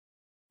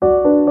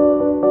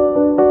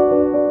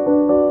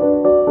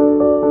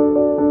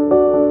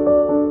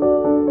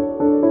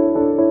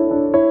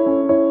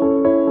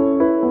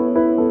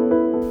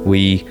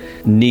We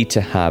need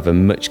to have a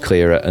much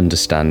clearer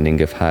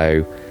understanding of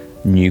how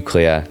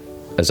nuclear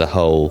as a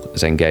whole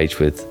has engaged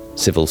with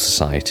civil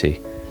society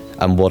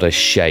and what has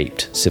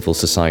shaped civil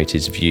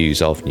society's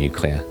views of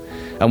nuclear.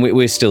 And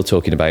we're still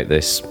talking about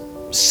this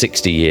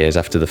 60 years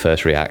after the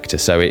first reactor,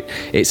 so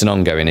it's an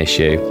ongoing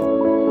issue.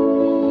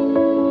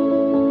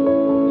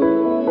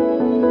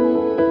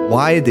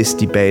 Why this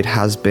debate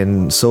has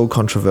been so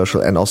controversial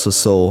and also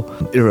so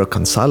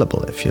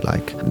irreconcilable, if you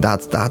like.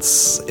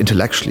 That's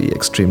intellectually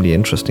extremely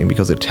interesting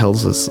because it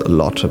tells us a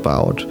lot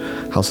about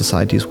how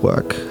societies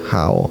work,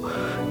 how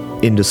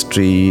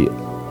industry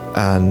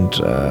and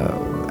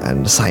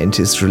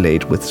scientists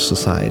relate with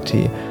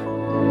society.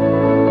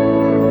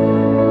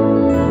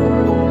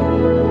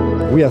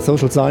 We as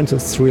social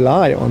scientists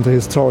rely on the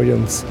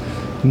historians'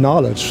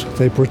 knowledge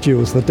they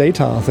produce, the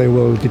data they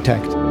will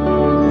detect.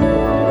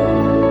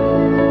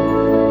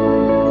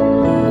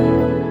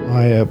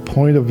 My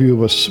point of view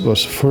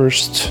was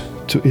first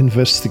to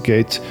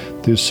investigate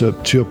this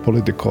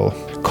geopolitical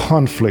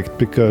conflict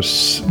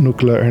because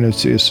nuclear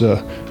energy is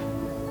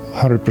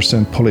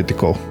 100%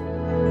 political.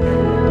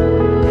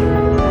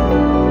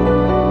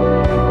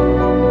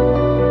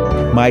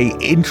 My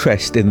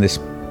interest in this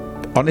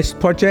HONEST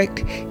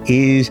project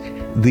is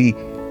the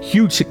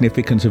huge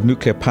significance of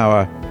nuclear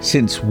power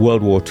since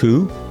World War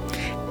II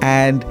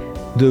and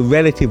the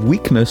relative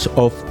weakness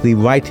of the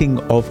writing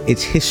of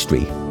its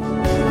history.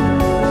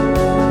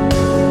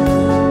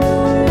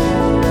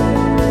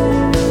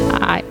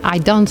 I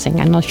don't think,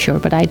 I'm not sure,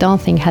 but I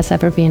don't think has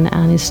ever been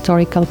an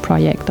historical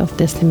project of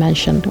this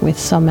dimension with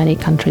so many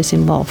countries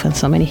involved and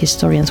so many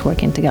historians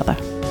working together.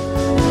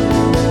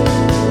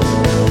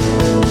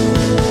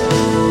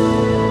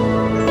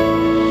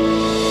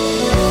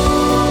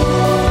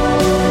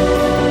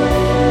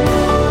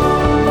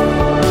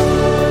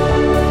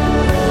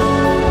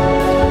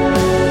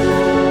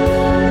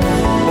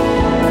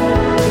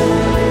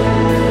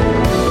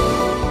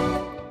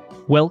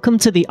 Welcome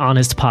to the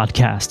HONEST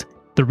podcast,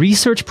 the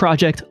research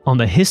project on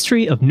the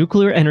history of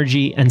nuclear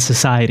energy and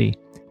society.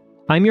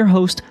 I'm your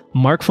host,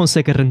 Mark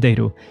Fonseca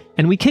Rendeiro,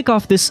 and we kick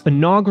off this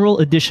inaugural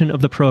edition of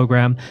the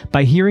program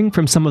by hearing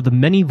from some of the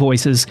many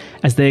voices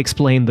as they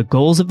explain the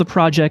goals of the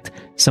project,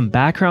 some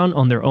background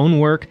on their own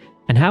work,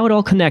 and how it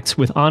all connects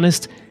with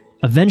HONEST,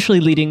 eventually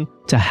leading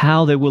to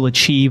how they will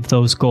achieve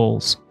those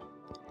goals.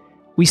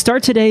 We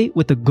start today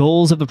with the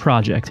goals of the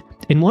project,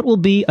 in what will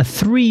be a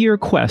 3-year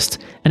quest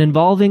and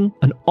involving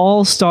an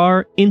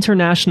all-star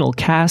international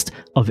cast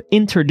of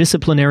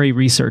interdisciplinary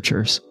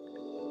researchers.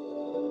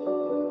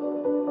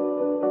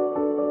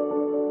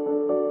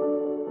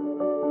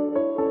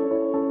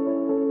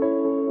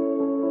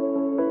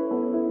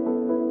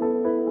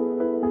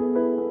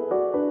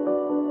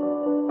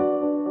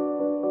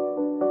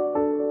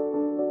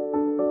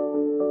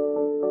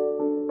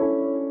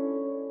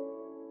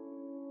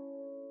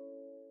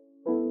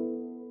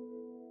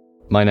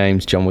 My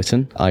name's John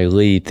Whitton. I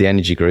lead the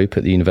energy group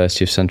at the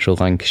University of Central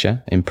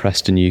Lancashire in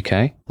Preston,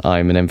 UK.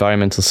 I'm an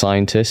environmental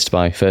scientist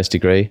by first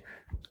degree.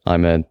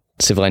 I'm a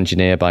civil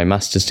engineer by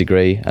master's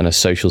degree and a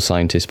social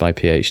scientist by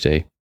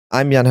PhD.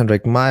 I'm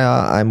Jan-Hendrik Meyer.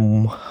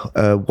 I'm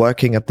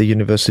working at the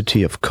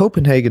University of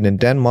Copenhagen in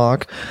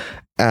Denmark.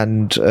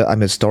 And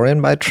I'm a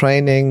historian by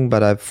training,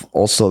 but I've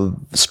also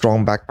a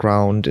strong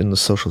background in the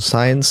social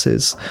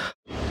sciences.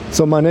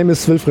 So my name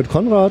is Wilfried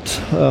Konrad.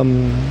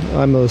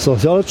 I'm a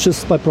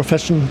sociologist by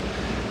profession,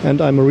 and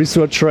I'm a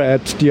researcher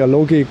at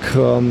Dialogik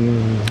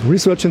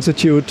Research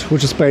Institute,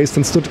 which is based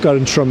in Stuttgart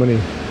in Germany.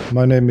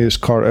 My name is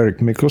Karl-Erik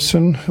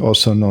Mikkelsen,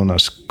 also known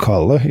as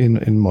Kalle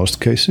in most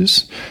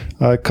cases.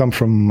 I come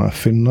from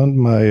Finland.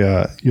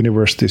 My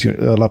university is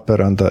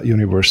Lappeenranta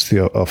University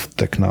of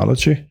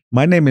Technology.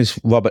 My name is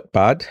Robert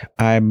Budd.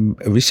 I'm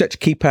a research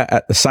keeper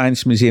at the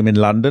Science Museum in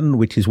London,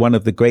 which is one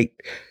of the great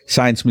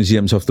science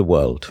museums of the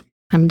world.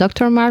 I'm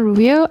Dr. Mar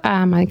Rubio.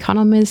 I'm an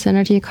economist,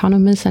 energy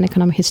economist, and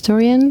economic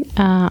historian.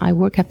 I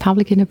work at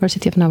Public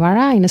University of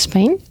Navarra in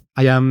Spain.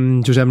 I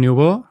am Josep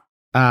Niubó,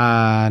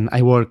 and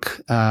I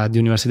work at the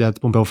University of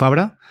Pompeu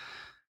Fabra.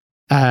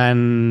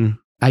 And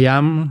I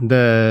am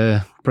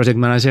the project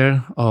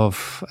manager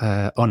of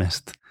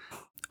HONEST.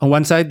 On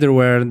one side, there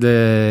were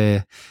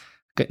the,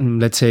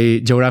 let's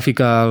say,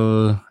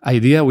 geographical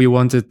idea. We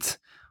wanted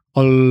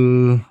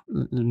all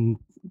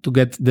to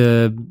get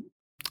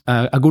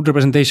a good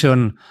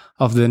representation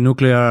of the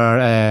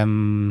nuclear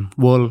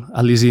wall,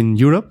 at least in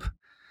Europe.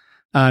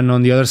 And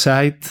on the other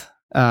side,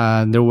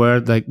 there were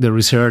like the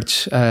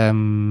research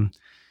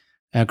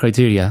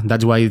criteria.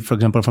 That's why, for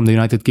example, from the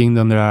United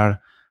Kingdom, there are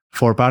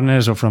 4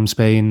 partners, or from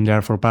Spain, there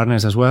are 4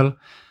 partners as well,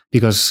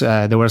 because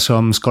there were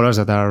some scholars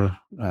that are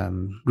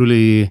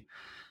really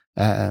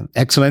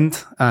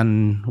excellent,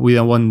 and we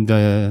don't want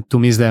to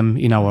miss them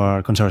in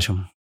our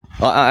consortium.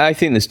 I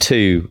think there's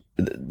two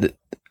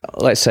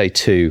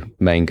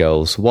main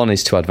goals. One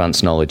is to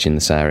advance knowledge in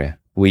this area.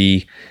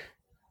 We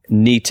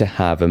need to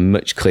have a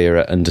much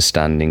clearer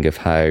understanding of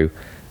how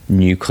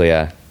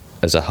nuclear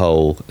as a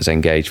whole has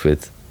engaged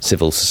with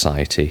civil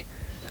society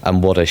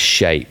and what has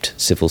shaped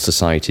civil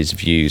society's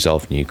views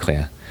of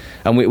nuclear.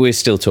 And we're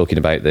still talking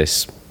about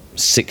this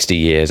 60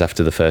 years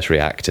after the first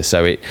reactor,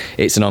 so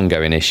it's an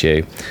ongoing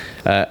issue.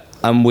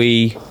 And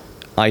we,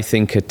 I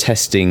think, are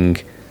testing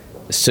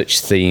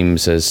such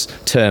themes as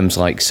terms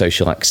like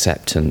social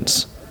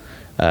acceptance,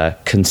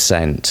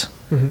 consent,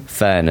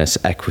 fairness,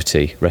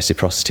 equity,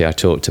 reciprocity I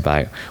talked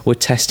about. We're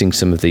testing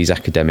some of these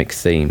academic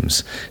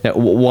themes. Now,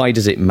 why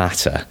does it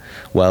matter?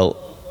 Well,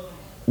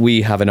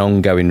 we have an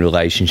ongoing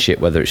relationship,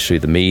 whether it's through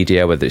the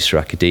media, whether it's through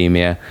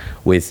academia,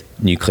 with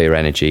nuclear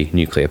energy,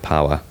 nuclear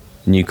power,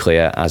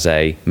 nuclear as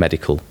a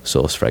medical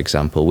source, for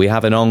example. We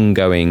have an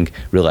ongoing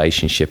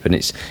relationship, and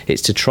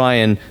it's to try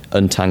and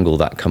untangle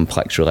that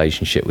complex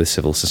relationship with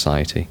civil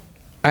society.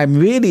 I'm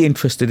really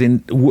interested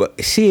in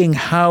seeing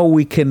how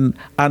we can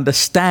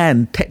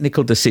understand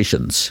technical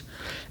decisions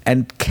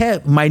and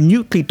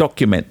minutely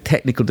document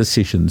technical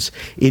decisions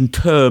in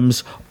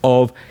terms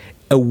of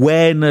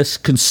awareness,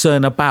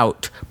 concern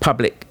about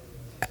public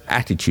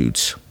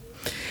attitudes.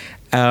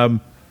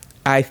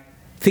 I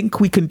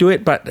think we can do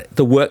it, but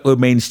the work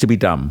remains to be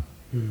done.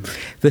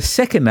 The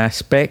second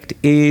aspect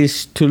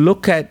is to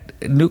look at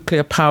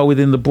nuclear power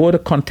within the broader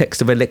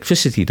context of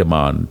electricity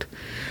demand.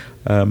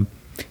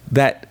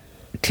 That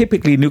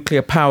typically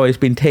nuclear power has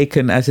been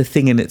taken as a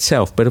thing in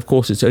itself, but of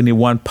course it's only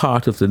one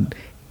part of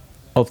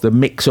the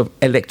mix of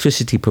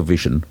electricity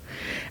provision.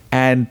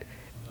 And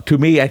to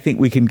me, I think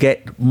we can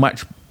get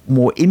much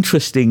more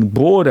interesting,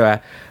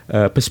 broader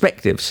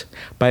perspectives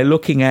by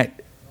looking at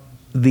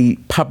the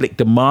public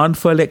demand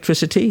for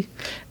electricity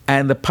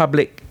and the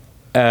public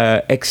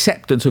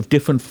acceptance of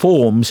different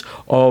forms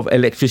of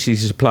electricity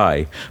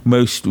supply.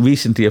 Most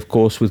recently, of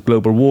course, with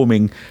global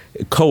warming,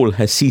 coal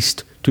has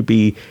ceased to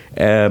be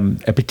a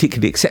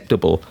particularly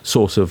acceptable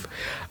source of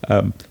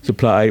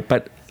supply.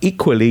 But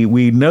equally,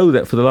 we know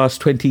that for the last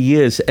 20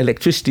 years,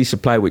 electricity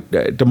supply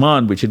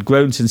demand, which had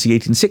grown since the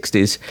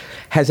 1860s,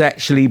 has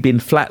actually been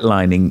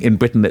flatlining in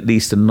Britain at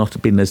least, and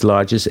not been as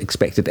large as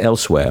expected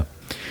elsewhere.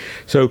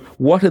 So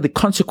what are the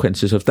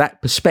consequences of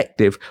that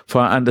perspective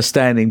for our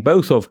understanding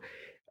both of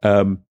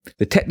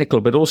the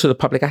technical but also the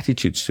public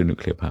attitudes to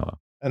nuclear power?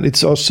 And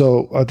it's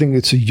also, I think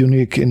it's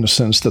unique in the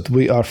sense that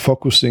we are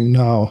focusing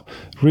now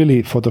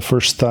really for the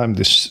first time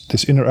this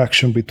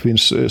interaction between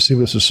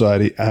civil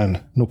society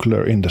and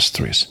nuclear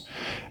industries.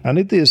 And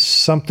it is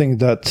something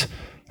that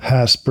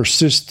has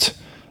persisted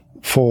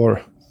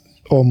for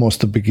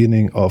almost the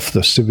beginning of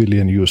the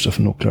civilian use of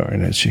nuclear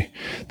energy.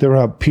 There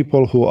are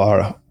people who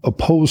are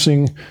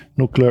opposing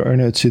nuclear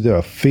energy, there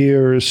are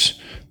fears,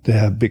 they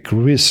have big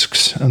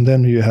risks, and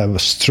then you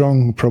have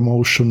strong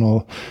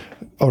promotional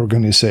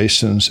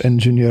organizations,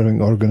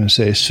 engineering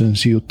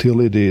organizations,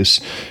 utilities,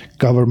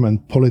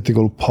 government,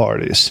 political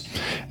parties.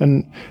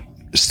 And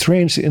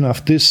strange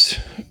enough, this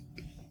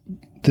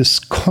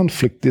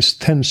conflict, this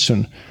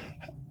tension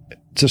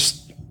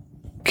just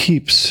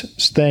keeps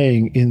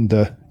staying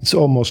it's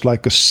almost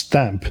like a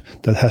stamp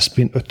that has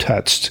been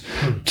attached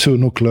to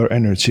nuclear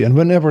energy. And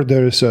whenever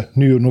there is a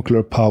new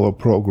nuclear power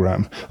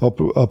program or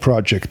a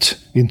project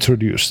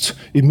introduced,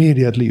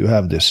 immediately you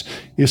have this.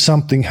 If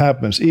something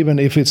happens, even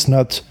if it's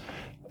not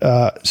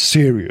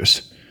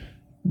serious,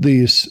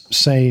 these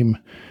same,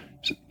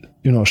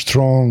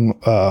 strong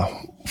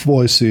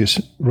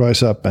voices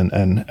rise up,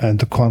 and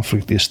the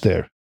conflict is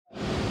there.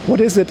 What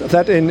is it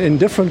that in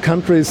different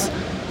countries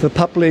the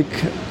public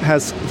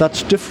has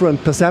such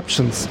different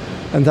perceptions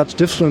and such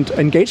different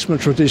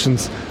engagement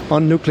traditions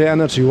on nuclear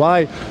energy?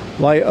 Why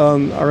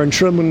are in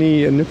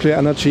Germany nuclear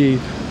energy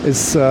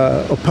is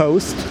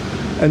opposed,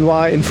 and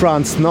why in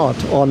France not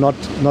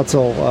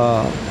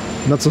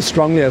so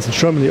strongly as in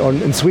Germany or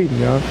in Sweden?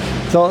 Yeah.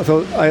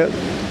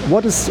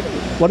 What is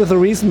the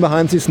reason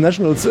behind these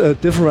national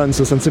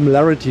differences and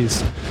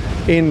similarities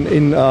in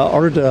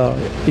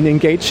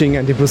engaging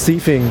and in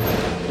perceiving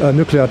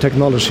nuclear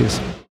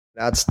technologies?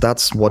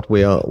 That's what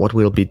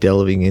we'll be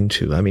delving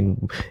into. I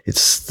mean,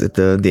 it's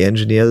the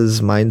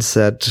engineer's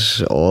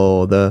mindset,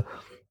 or the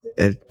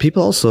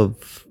people also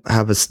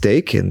have a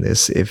stake in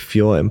this. If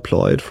you're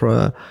employed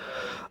for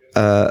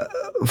a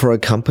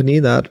company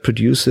that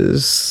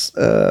produces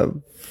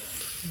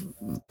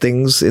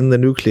things in the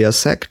nuclear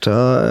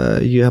sector,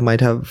 you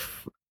might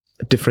have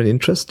different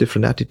interests,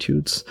 different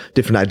attitudes,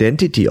 different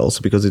identity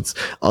also, because it's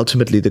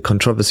ultimately the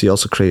controversy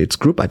also creates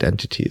group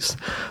identities.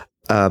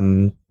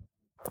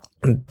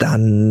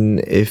 Than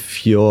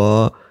if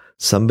you're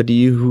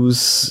somebody who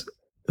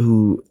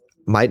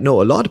might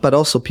know a lot, but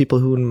also people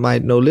who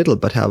might know little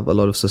but have a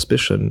lot of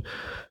suspicion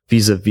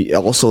vis-a-vis,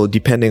 also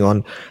depending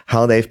on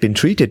how they've been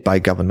treated by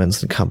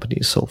governments and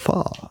companies so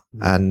far.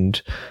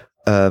 And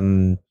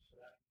that's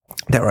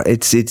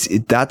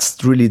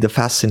really the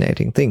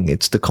fascinating thing.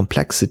 It's the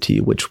complexity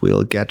which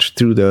we'll get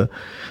through the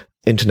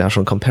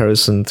international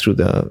comparison, through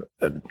the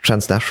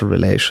transnational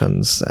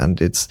relations,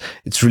 and it's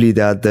really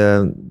that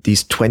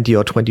these 20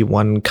 or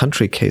 21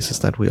 country cases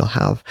that we'll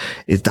have,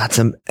 that's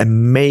an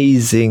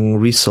amazing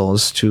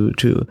resource to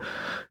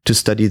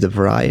study the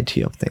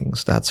variety of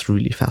things. That's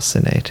really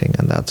fascinating,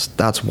 and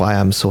that's why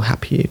I'm so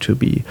happy to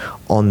be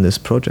on this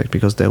project,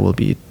 because there will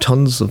be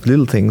tons of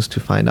little things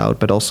to find out,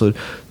 but also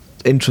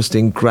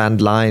interesting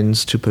grand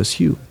lines to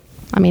pursue?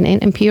 I mean,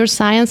 in pure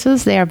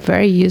sciences, they are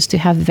very used to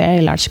have very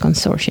large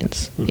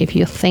consortiums. If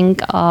you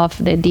think of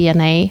the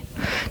DNA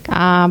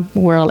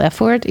world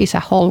effort, it's a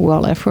whole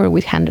world effort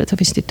with hundreds of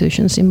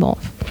institutions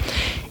involved.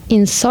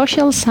 In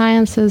social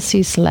sciences,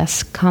 it's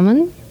less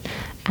common,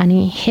 and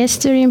in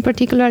history in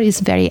particular, it's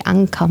very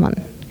uncommon.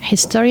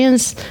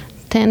 Historians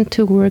tend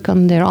to work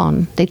on their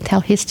own. They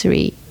tell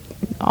history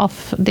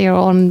of their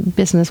own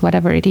business,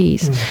 whatever it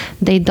is.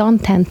 They don't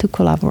tend to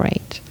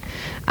collaborate.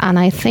 And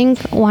I think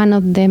one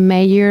of the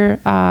major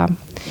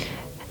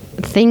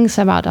things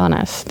about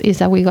Honest is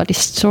that we got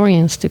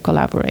historians to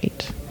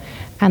collaborate,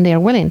 and they are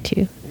willing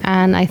to.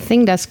 And I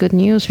think that's good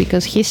news,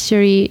 because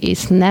history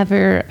is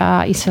never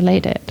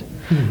isolated,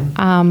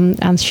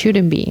 and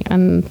shouldn't be.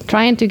 And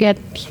trying to get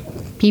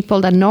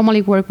people that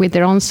normally work with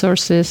their own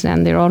sources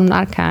and their own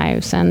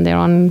archives and their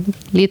own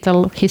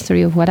little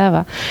history of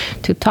whatever,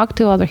 to talk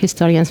to other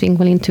historians, being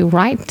willing to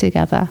write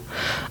together.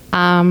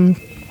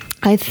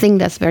 I think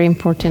that's very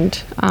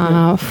important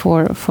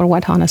for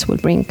what Honest will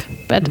bring.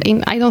 But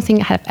I don't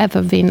think it has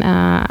ever been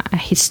a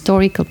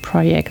historical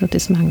project of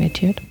this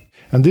magnitude.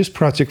 And this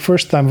project,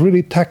 first time,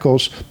 really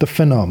tackles the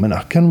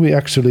phenomena. Can we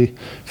actually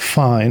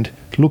find,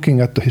 looking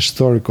at the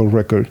historical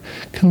record,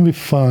 can we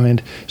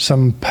find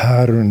some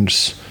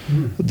patterns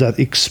that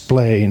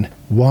explain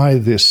why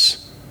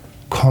this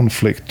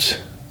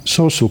conflict,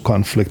 social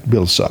conflict,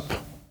 builds up?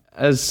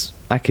 As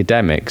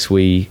academics,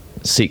 we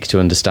seek to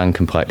understand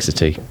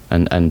complexity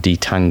and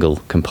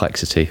detangle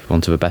complexity, for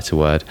want of a better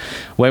word.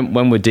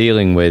 When we're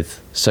dealing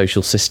with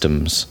social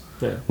systems,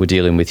 we're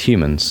dealing with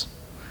humans.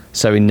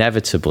 So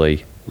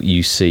inevitably,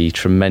 you see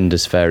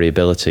tremendous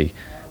variability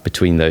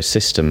between those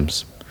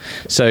systems.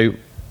 So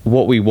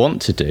what we want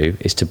to do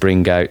is to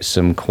bring out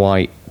some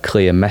quite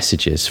clear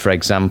messages. For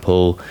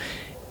example,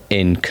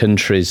 in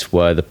countries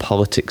where the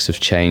politics have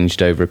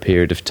changed over a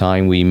period of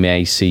time, we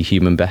may see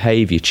human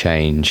behaviour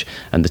change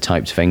and the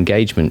types of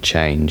engagement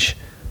change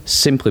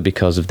simply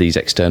because of these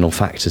external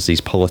factors,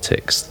 these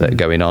politics that are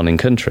going on in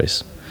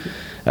countries.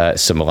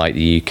 Somewhere like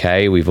the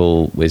UK, we've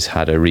always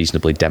had a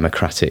reasonably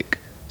democratic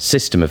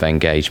system of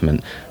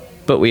engagement,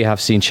 but we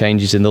have seen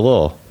changes in the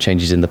law,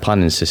 changes in the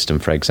planning system,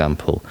 for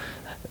example.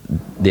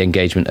 The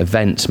engagement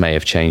events may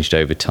have changed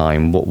over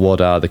time.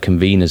 What are the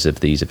conveners of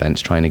these events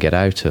trying to get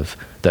out of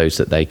those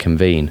that they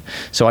convene?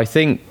 So I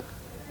think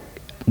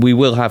we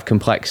will have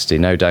complexity,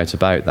 no doubt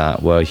about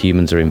that, where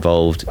humans are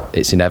involved.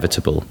 It's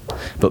inevitable.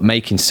 But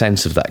making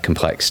sense of that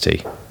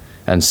complexity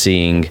and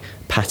seeing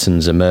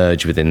patterns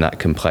emerge within that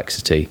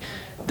complexity.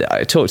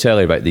 I talked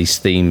earlier about these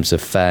themes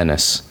of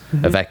fairness,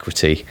 of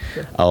equity,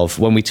 of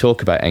when we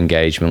talk about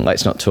engagement,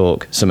 let's not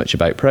talk so much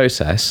about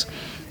process,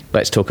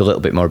 let's talk a little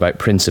bit more about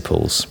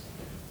principles.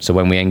 So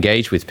when we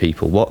engage with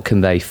people, what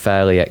can they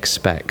fairly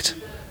expect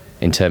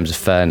in terms of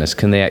fairness?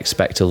 Can they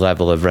expect a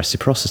level of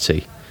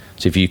reciprocity?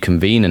 So if you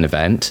convene an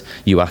event,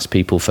 you ask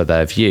people for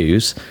their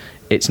views,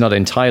 it's not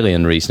entirely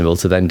unreasonable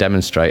to then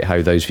demonstrate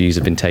how those views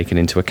have been taken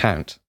into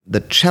account.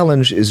 The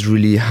challenge is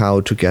really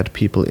how to get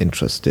people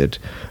interested,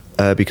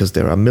 because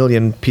there are a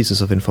million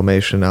pieces of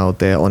information out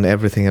there on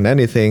everything and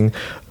anything.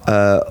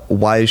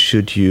 Why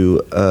should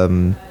you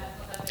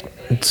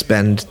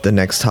spend the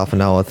next half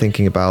an hour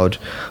thinking about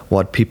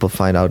what people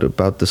find out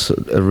about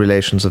the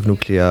relations of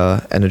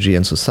nuclear energy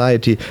and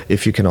society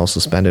if you can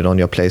also spend it on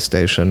your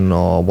PlayStation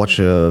or watch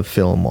a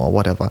film or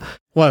whatever?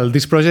 Well,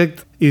 this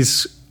project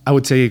is, I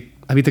would say,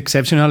 a bit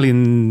exceptional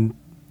in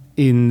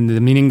the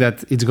meaning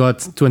that it's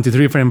got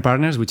 23 different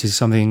partners, which is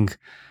something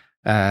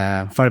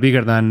far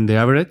bigger than the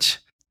average.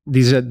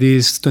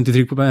 These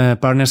 23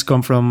 partners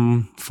come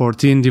from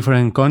 14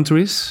 different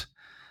countries.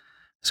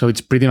 So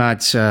it's pretty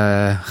much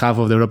half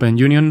of the European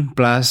Union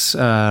plus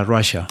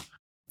Russia.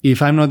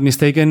 If I'm not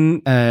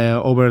mistaken,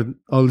 over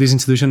all these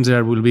institutions,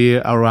 there will be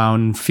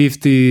around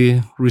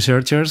 50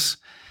 researchers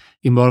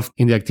involved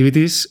in the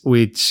activities,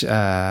 which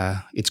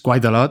it's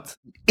quite a lot.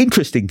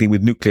 Interesting thing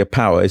with nuclear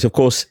power is, of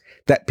course,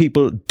 that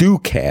people do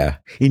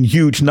care in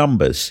huge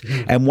numbers.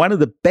 And one of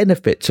the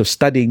benefits of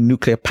studying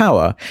nuclear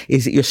power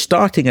is that you're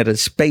starting at a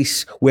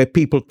space where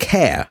people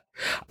care,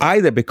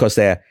 either because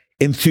they're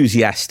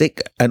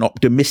enthusiastic and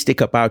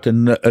optimistic about a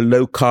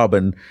low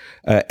carbon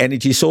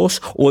energy source,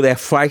 or they're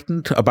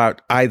frightened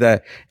about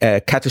either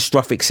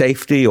catastrophic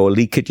safety or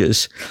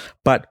leakages.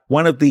 But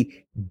one of the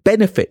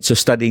benefits of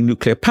studying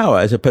nuclear power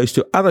as opposed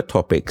to other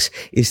topics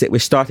is that we're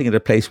starting at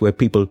a place where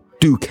people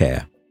do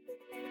care.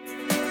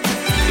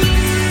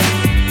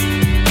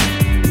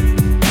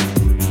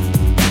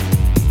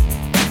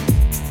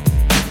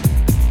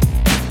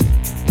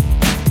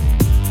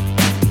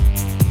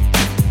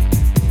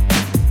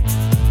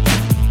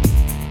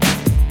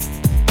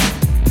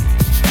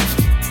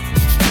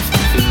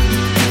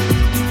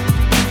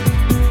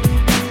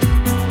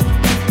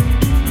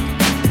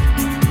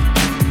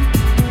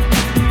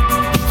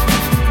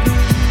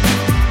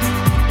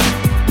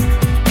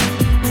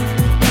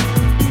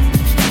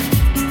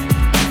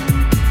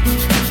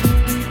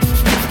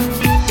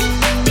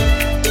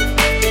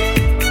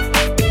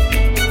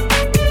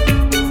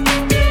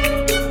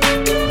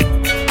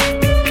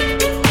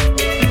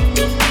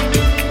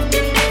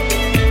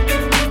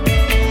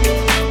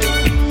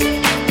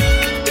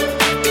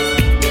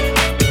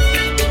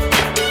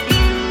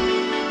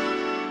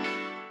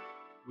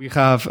 We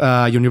have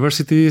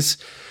universities.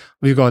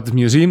 We've got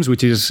museums,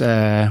 which is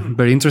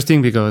very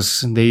interesting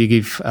because they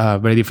give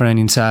very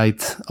different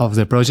insight of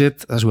the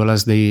project, as well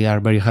as they are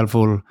very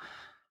helpful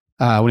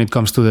when it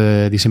comes to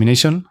the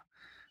dissemination.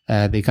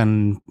 They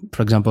can,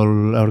 for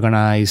example,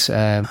 organize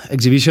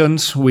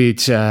exhibitions,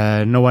 which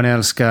no one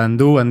else can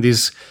do, and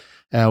this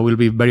will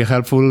be very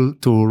helpful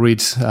to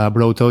reach a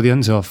broad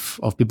audience of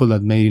people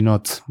that may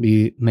not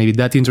be maybe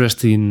that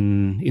interested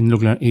in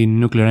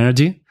nuclear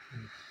energy.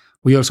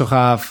 We also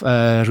have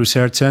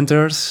research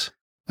centers.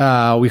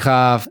 We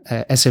have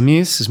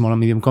SMEs, small and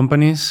medium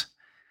companies.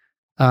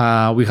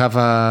 We have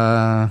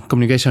a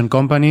communication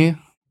company.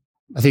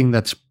 I think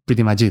that's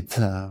pretty much it.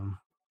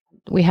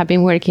 We have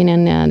been working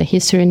in the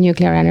history of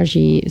nuclear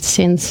energy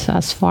since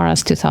as far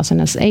as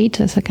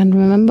 2008, as I can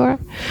remember.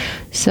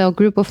 So a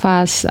group of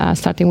us,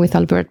 starting with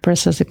Albert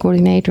Pers as the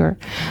coordinator,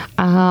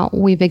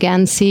 we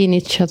began seeing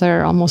each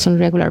other almost on a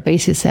regular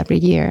basis every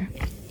year.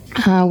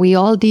 We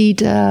all did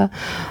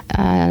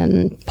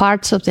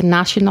parts of the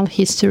national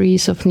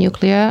histories of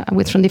nuclear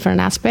from different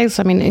aspects.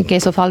 I mean, in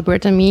case of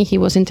Albert and me, he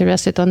was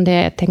interested on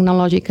the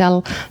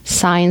technological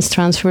science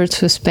transfer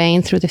to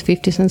Spain through the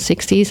 50s and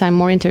 60s. I'm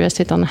more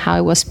interested on how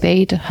it was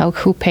paid,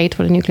 who paid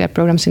for the nuclear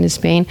programs in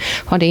Spain,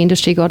 how the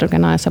industry got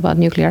organized about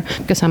nuclear,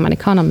 because I'm an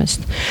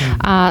economist.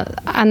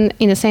 And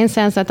in the same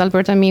sense that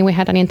Albert and me, we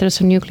had an interest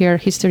in nuclear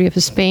history of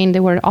Spain,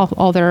 there were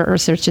other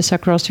researchers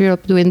across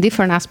Europe doing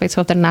different aspects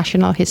of their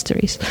national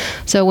histories.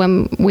 So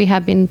when we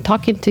had been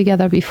talking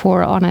together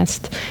before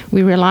Honest,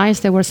 we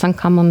realized there were some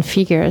common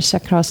figures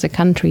across the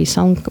country,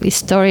 some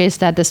stories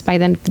that despite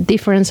the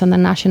difference in the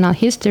national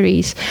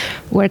histories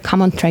were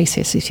common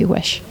traces, if you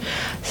wish.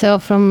 So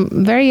from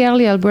very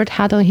early, Albert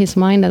had on his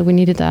mind that we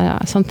needed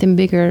something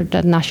bigger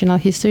than national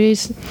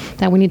histories,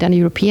 that we need a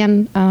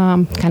European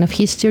kind of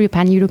history,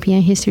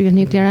 pan-European history of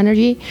nuclear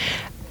energy.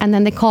 And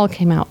then the call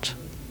came out.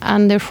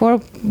 And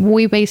therefore,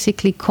 we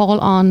basically call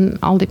on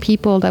all the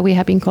people that we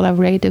have been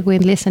collaborating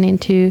with, listening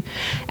to.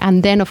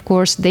 And then, of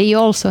course, they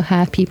also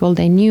had people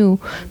they knew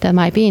that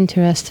might be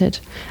interested.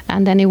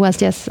 And then it was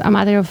just a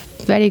matter of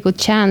very good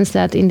chance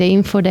that in the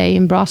Info Day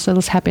in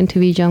Brussels happened to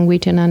be John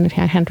Wheaton and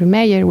Henry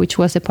Meyer, which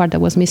was the part that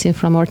was missing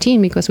from our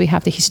team because we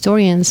have the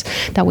historians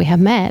that we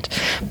have met.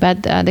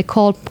 But the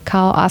call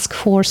asked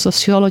for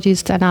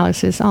sociologist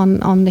analysis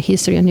on the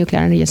history of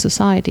nuclear energy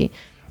society.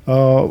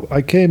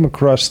 I came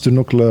across the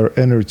nuclear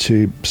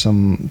energy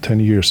some 10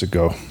 years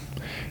ago,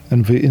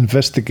 and we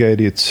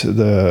investigated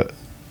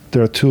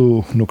there are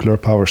two nuclear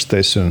power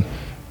stations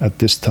at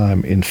this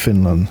time in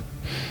Finland.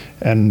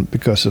 And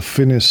because of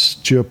Finnish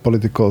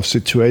geopolitical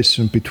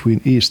situation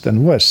between East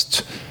and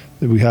West,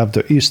 we have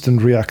the Eastern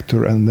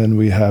reactor and then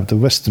we have the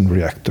Western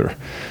reactor.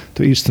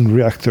 The Eastern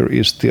reactor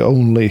is the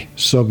only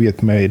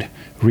Soviet-made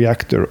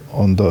reactor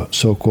on the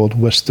so-called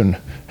Western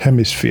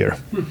Hemisphere.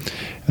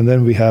 And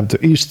then we have the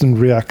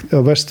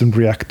Western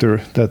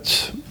reactor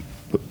that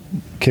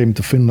came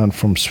to Finland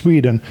from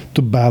Sweden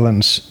to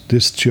balance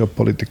this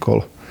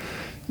geopolitical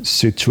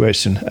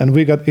situation. And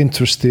we got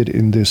interested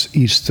in this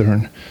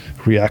Eastern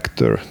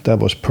reactor that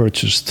was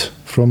purchased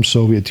from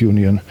Soviet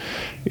Union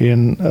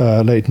in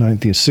late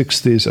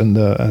 1960s, and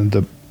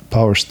the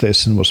power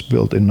station was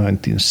built in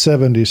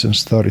 1970s and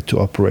started to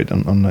operate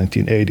on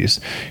 1980s.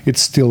 It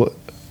still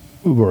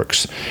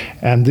works.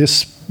 And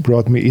this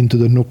brought me into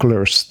the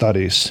nuclear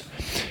studies.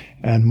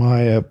 And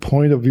my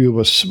point of view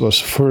was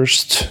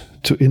first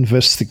to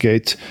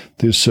investigate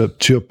this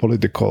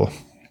geopolitical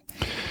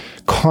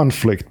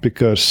conflict,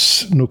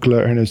 because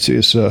nuclear energy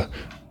is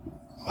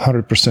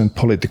 100%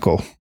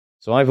 political.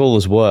 So I've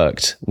always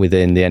worked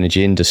within the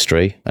energy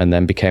industry and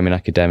then became an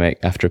academic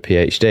after a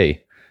PhD,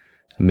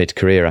 a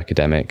mid-career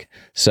academic.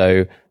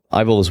 So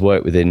I've always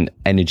worked within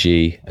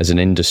energy as an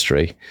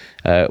industry.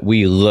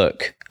 We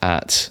look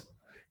at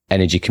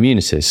energy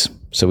communities.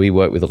 So we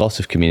work with a lot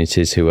of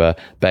communities who are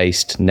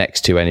based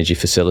next to energy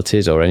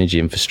facilities or energy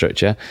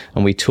infrastructure,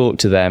 and we talk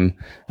to them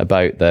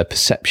about their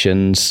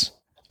perceptions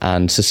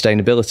and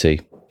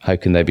sustainability. How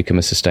can they become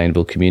a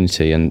sustainable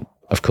community? And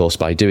of course,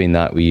 by doing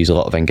that, we use a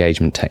lot of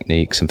engagement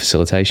techniques and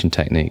facilitation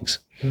techniques.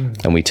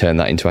 And we turn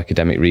that into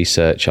academic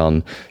research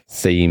on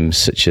themes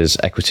such as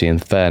equity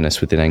and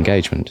fairness within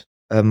engagement.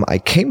 I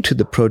came to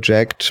the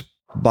project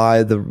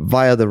via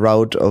the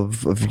route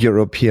of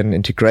European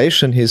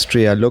integration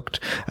history. I looked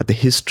at the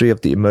history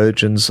of the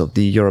emergence of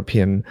the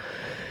European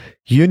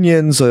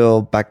Union,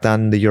 or back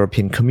then the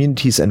European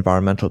Community's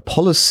environmental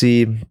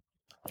policy.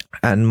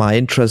 And my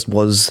interest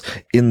was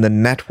in the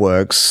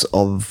networks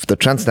of the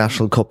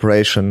transnational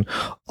cooperation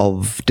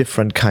of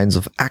different kinds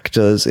of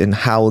actors, in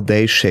how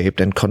they shaped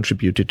and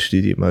contributed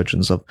to the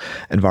emergence of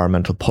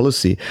environmental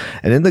policy.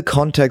 And in the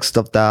context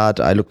of that,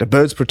 I looked at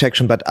birds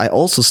protection, but I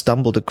also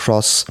stumbled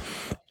across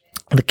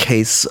the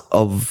case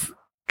of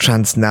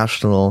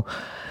transnational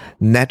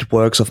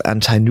networks of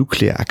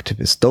anti-nuclear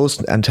activists.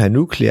 Those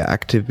anti-nuclear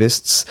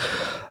activists,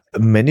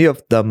 many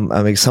of them,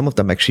 some of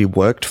them actually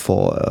worked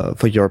for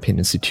European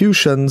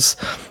institutions.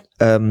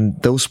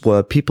 those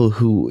were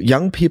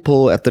young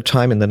people at the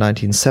time in the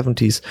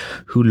 1970s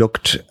who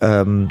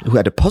who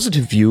had a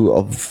positive view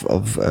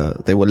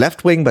they were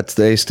left wing, but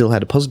they still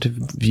had a positive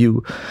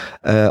view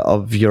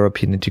of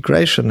European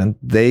integration, and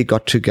they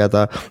got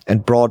together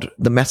and brought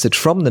the message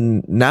from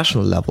the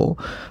national level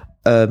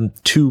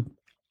to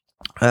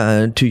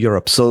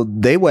Europe. So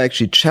they were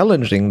actually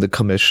challenging the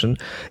Commission.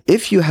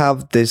 If you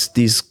have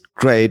these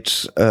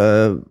great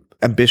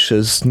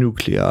ambitious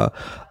nuclear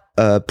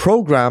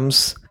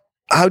programs,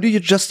 how do you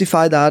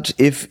justify that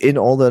if in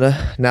all the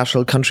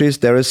national countries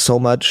there is so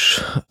much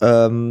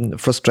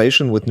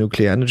frustration with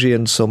nuclear energy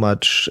and so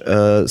much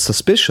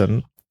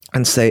suspicion?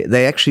 And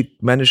they actually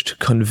managed to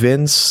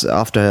convince,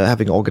 after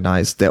having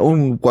organized their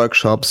own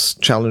workshops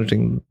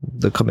challenging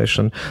the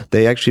Commission,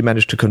 they actually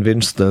managed to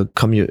convince the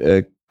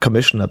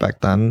commissioner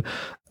back then,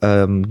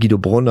 Guido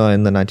Brunner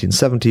in the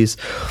 1970s,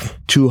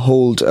 to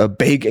hold a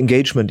big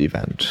engagement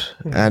event.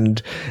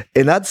 And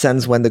in that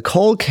sense, when the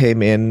call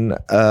came in,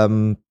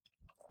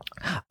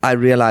 I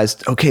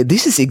realized, okay,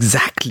 this is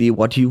exactly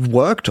what you've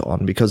worked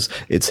on, because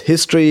it's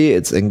history,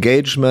 it's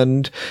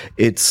engagement,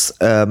 it's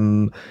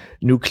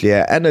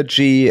nuclear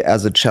energy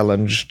as a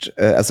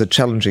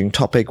challenging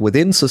topic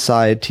within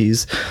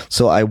societies.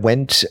 So I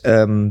went.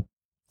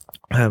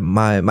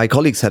 My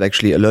colleagues had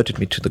actually alerted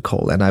me to the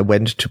call, and I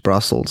went to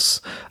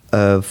Brussels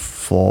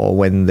for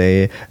when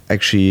they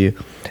actually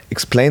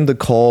explained the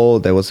call.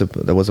 There was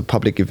a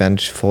public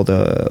event for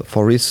the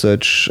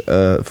researchers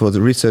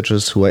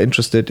who are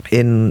interested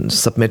in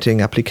submitting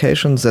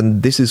applications,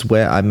 and this is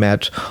where I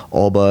met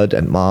Albert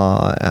and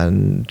Ma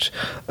and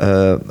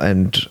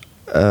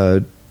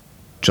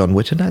John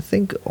Whitten, I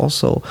think,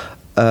 also,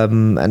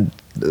 and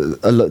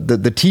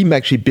the team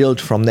actually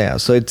built from there.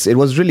 So it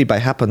was really by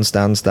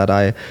happenstance that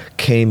I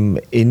came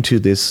into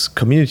this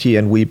community,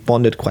 and we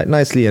bonded quite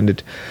nicely,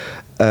 and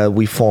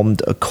we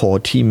formed a core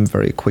team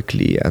very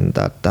quickly, and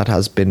that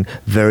has been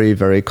very,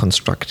 very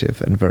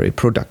constructive and very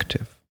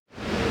productive.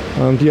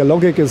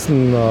 Dialogic is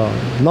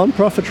a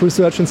non-profit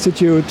research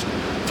institute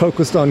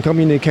focused on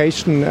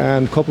communication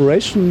and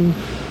cooperation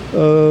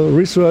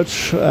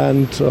research,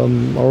 and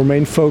our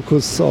main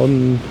focus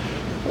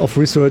of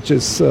research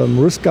is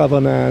risk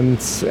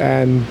governance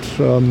and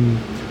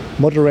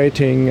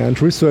moderating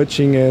and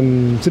researching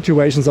in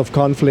situations of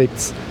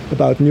conflicts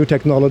about new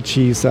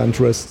technologies and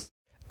risks.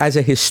 As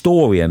a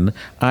historian,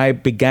 I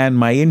began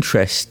my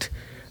interest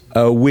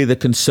with a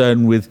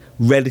concern with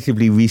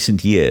relatively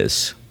recent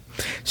years.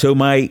 So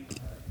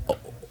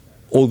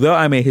although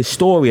I'm a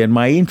historian,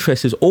 my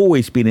interest has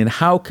always been in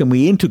how can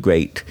we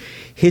integrate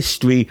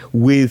history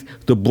with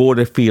the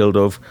broader field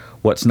of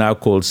what's now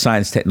called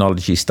science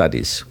technology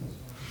studies.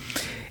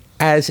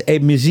 As a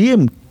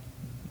museum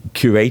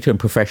curator and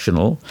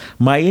professional,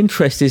 my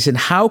interest is in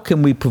how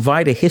can we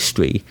provide a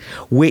history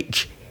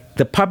which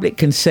the public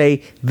can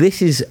say,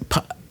 this is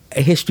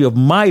a history of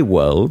my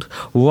world,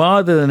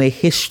 rather than a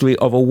history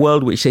of a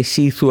world which they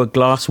see through a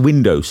glass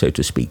window, so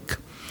to speak,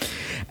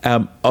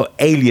 or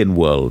alien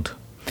world.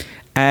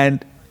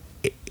 And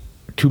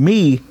to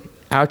me,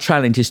 our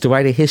challenge is to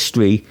write a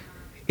history,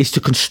 is to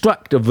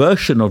construct a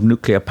version of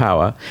nuclear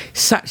power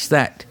such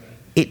that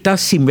it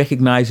does seem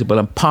recognizable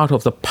and part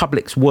of the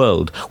public's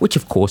world, which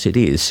of course it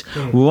is,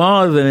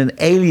 rather than an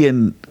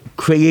alien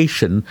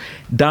creation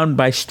done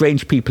by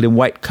strange people in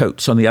white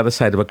coats on the other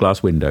side of a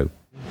glass window.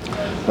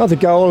 Well, the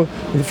goal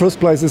in the first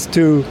place is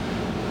to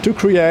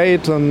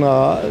create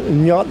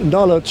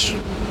knowledge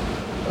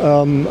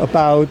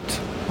about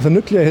the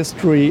nuclear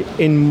history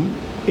in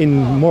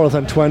more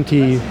than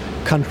 20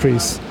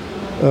 countries,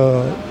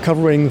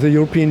 covering the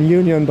European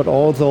Union, but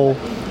also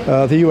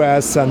the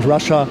US and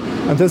Russia.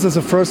 And this is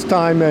the first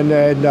time in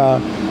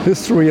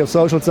history of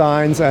social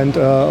science and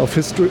of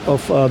history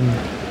of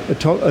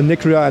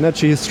nuclear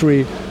energy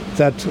history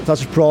that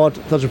such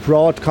a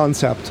broad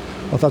concept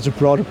or such a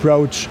broad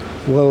approach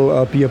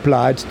will be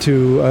applied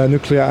to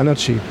nuclear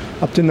energy.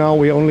 Up to now,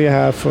 we only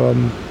have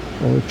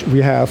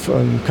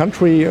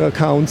country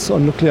accounts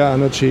on nuclear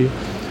energy,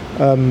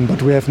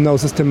 but we have no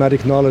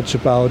systematic knowledge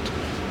about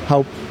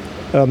how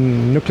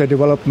nuclear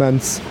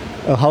developments,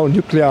 how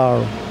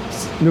nuclear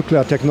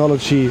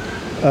technology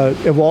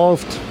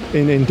evolved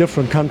in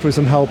different countries,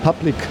 and how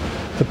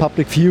the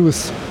public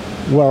views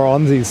were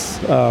on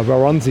these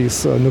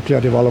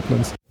nuclear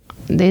developments.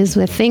 This is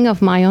the thing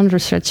of my own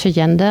research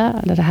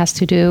agenda that has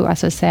to do,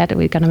 as I said,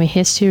 with economic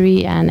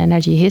history and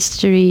energy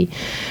history,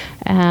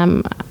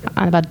 and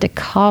about the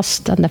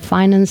cost and the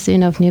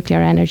financing of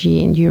nuclear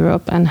energy in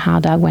Europe and how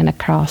that went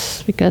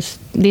across, because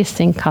this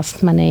thing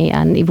cost money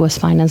and it was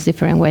financed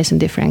different ways in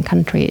different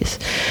countries.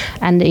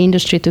 And the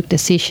industry took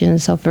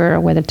decisions over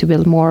whether to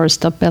build more or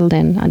stop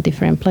building at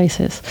different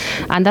places.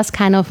 And that's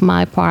kind of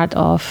my part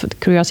of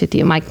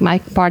curiosity, my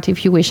part,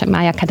 if you wish,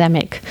 my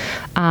academic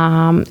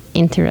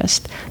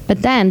interest.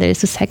 But then there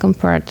is a second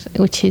part,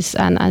 which is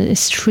an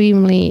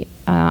extremely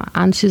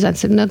anxious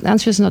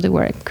is not the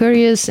word,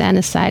 curious and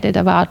excited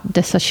about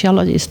the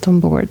sociologists on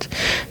board,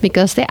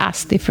 because they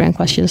asked different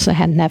questions I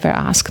had never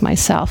asked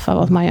myself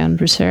about my own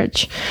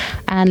research,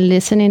 and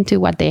listening to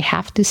what they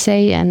have to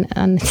say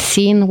and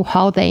seeing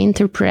how they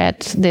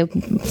interpret the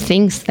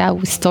things that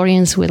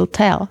historians will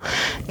tell,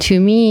 to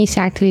me is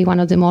actually one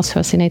of the most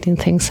fascinating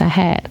things I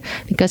had,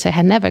 because I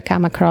had never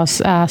come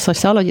across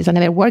sociologists. I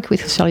never worked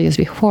with sociologists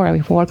before.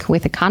 I've worked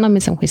with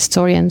economists and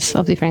historians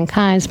of different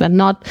kinds, but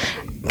not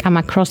come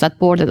across that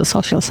border of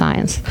social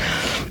science.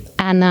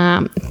 And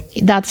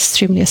that's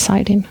extremely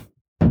exciting.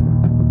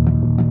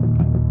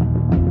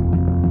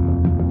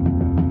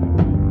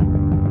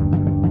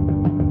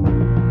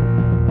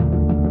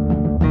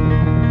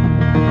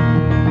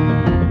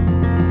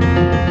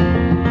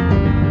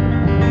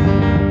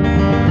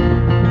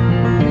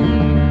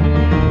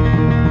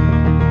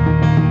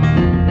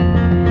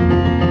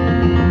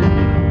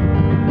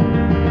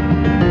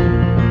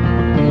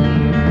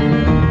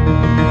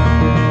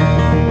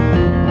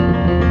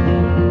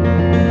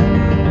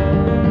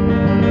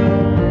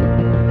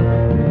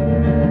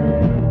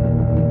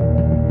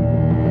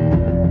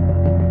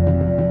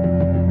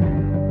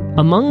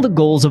 Among the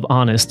goals of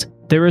HONEST,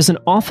 there is an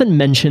often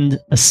mentioned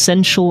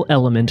essential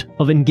element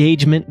of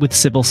engagement with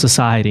civil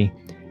society.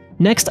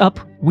 Next up,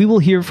 we will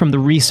hear from the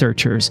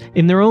researchers,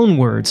 in their own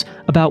words,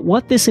 about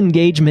what this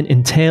engagement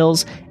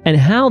entails and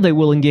how they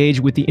will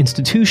engage with the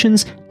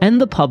institutions and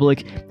the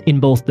public in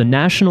both the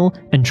national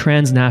and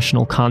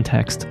transnational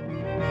context.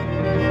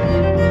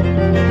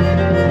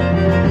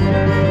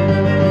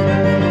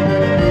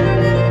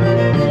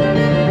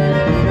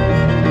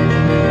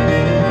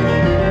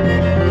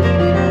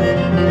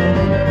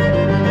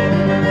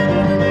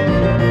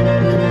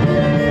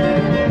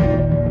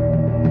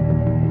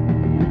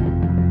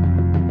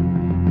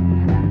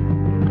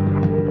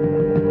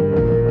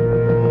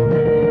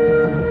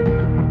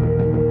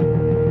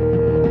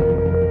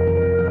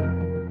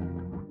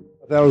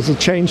 There is a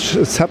change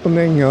is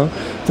happening.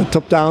 The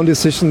top-down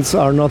decisions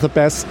are not the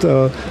best,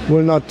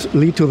 will not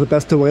lead to the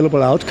best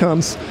available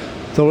outcomes.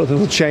 So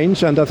there's a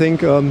change, and I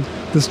think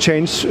this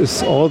change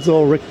is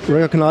also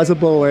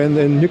recognizable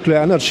in nuclear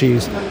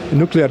energies, in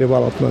nuclear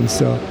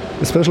developments.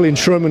 Especially in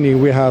Germany,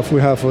 we have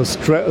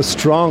a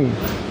strong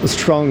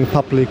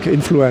public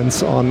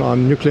influence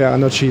on nuclear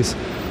energies.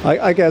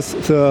 I guess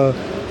the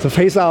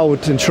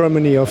phase-out in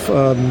Germany of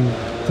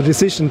the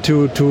decision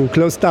to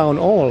close down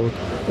all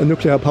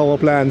nuclear power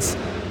plants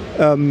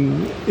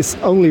is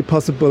only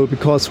possible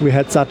because we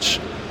had such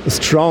a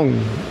strong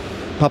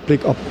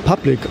public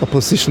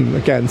opposition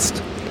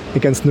against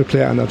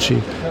nuclear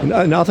energy.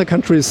 In other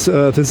countries,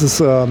 this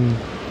is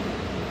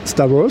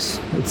diverse.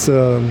 It's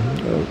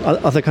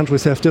other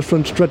countries have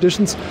different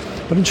traditions,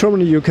 but in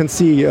Germany you can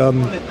see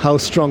how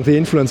strong the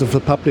influence of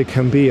the public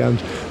can be.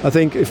 And I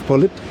think if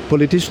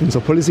politicians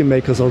or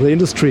policymakers or the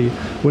industry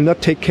will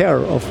not take care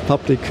of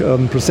public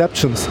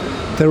perceptions,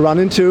 they run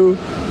into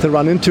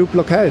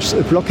blockades.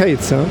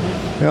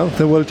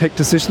 They will take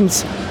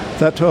decisions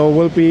that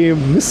will be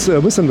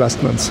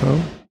misinvestments.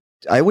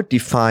 I would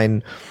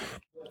define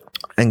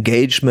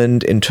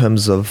engagement in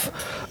terms of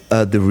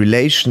the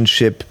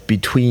relationship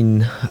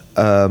between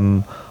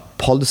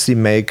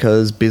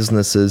policymakers,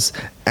 businesses,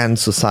 and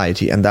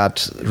society. And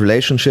that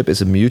relationship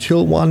is a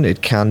mutual one.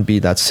 It can be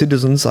that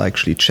citizens are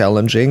actually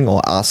challenging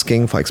or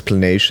asking for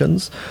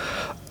explanations,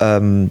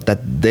 that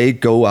they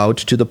go out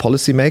to the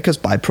policymakers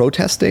by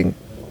protesting,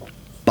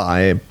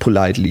 by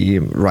politely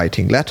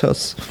writing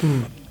letters,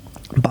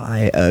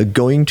 by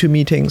going to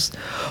meetings,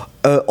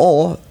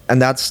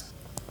 and that's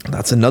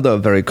another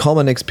very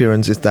common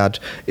experience, is that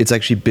it's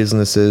actually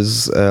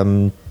businesses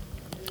and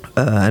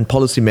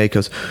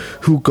policymakers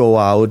who go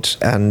out,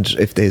 and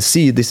if they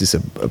see this is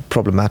a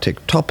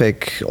problematic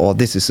topic, or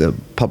this is a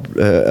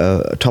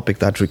topic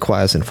that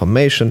requires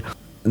information,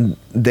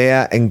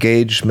 their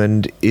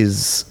engagement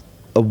is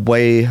a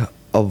way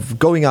of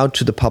going out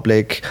to the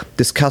public,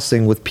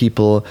 discussing with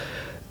people,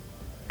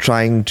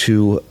 trying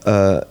to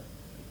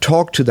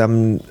talk to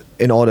them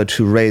in order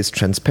to raise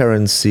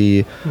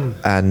transparency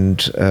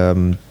and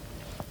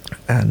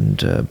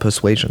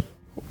persuasion.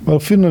 Well,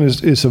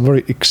 Finland is a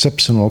very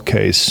exceptional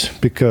case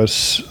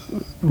because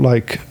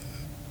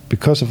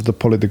of the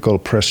political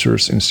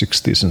pressures in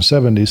 60s and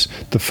 70s,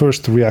 the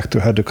first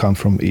reactor had to come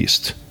from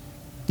east.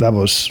 That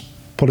was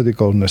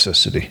political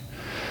necessity.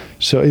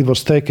 So it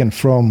was taken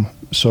from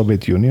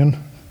Soviet Union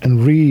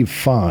and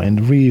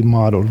refined,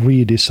 remodeled,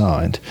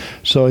 redesigned.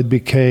 So it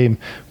became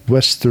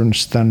Western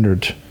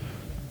standard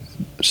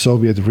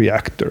Soviet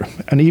reactor.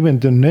 And even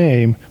the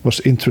name was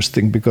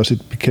interesting because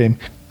it became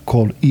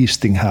called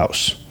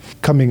Eastinghouse.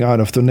 Coming out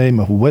of the name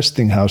of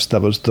Westinghouse,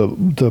 that was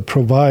the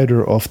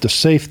provider of the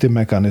safety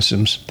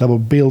mechanisms that were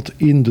built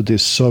into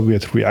this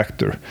Soviet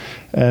reactor.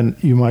 And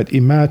you might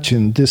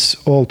imagine this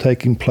all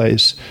taking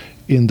place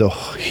in the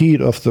heat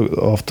of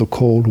the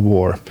Cold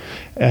War.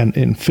 And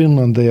in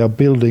Finland, they are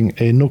building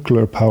a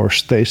nuclear power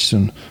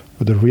station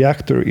where the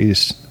reactor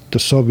is the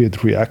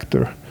Soviet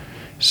reactor.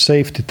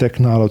 Safety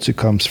technology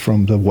comes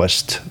from the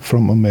West,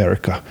 from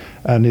America,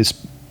 and it's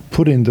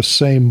put in the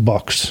same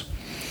box.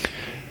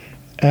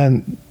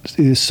 And it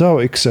is so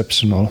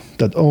exceptional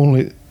that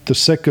only the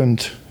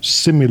second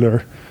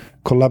similar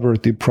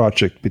collaborative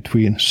project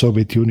between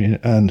Soviet Union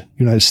and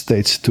United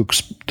States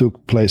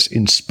took place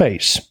in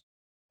space.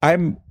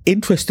 I'm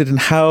interested in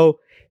how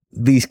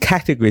these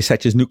categories,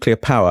 such as nuclear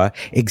power,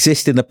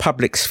 exist in the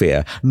public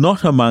sphere,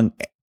 not among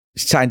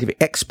scientific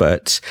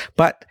experts,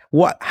 but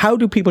how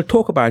do people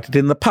talk about it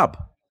in the pub?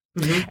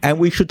 Mm-hmm. And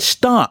we should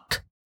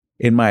start,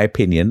 in my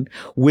opinion,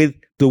 with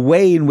the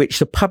way in which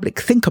the public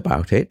think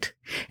about it,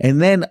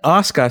 and then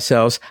ask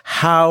ourselves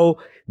how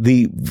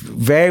the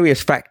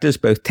various factors,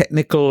 both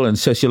technical and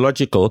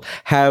sociological,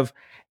 have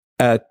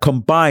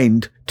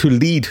combined to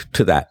lead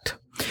to that.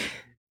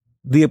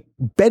 The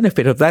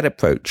benefit of that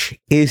approach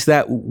is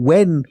that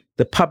when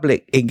the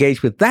public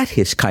engage with that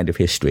kind of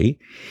history,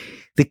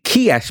 the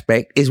key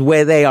aspect is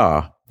where they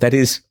are. That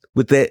is,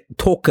 with their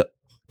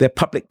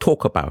public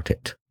talk about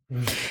it.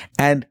 Mm.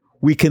 And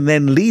we can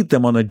then lead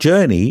them on a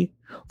journey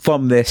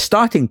from their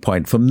starting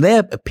point, from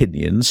their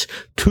opinions,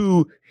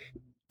 to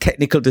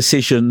technical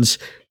decisions,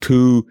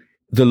 to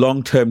the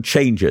long-term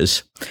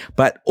changes.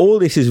 But all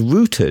this is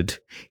rooted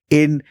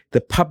in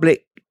the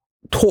public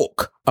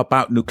talk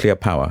about nuclear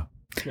power.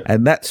 Yeah.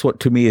 And that's what,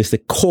 to me, is the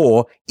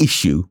core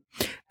issue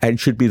and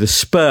should be the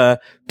spur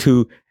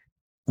to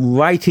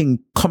writing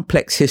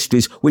complex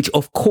histories, which,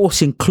 of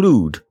course,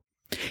 include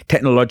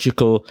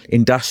technological,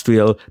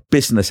 industrial,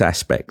 business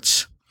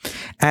aspects.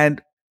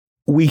 And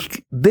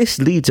this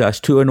leads us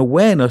to an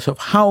awareness of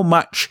how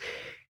much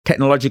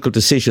technological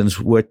decisions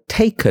were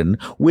taken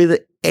with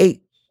an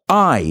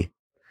eye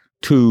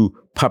to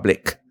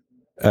public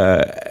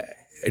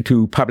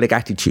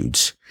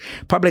attitudes.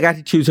 Public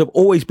attitudes have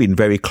always been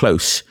very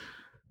close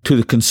to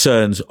the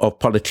concerns of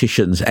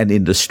politicians and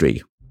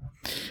industry.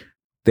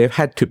 They've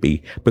had to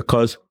be,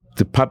 because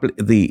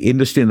the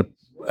industry and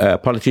the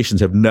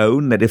politicians have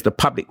known that if the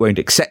public won't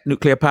accept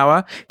nuclear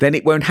power, then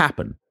it won't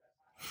happen.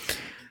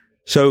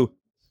 So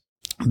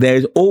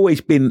there's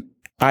always been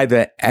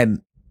either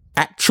an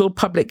actual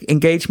public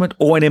engagement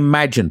or an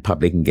imagined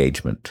public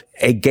engagement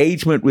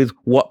with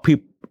what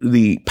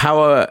the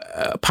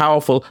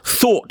powerful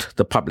thought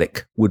the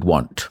public would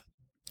want.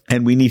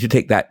 And we need to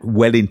take that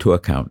well into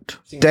account.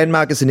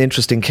 Denmark is an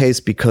interesting case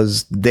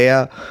because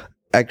there,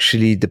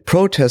 actually, the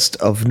protest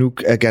of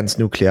against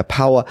nuclear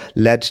power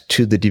led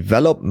to the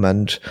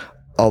development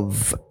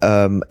of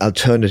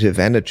alternative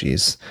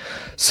energies.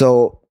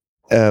 So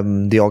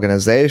the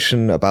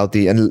organization about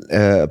the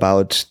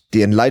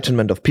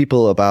enlightenment of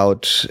people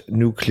about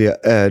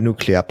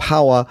nuclear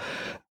power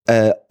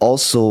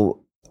also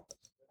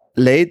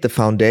laid the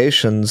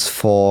foundations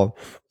for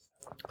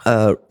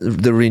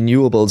the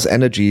renewables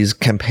energies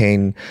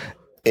campaign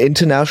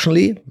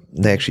internationally.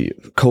 They actually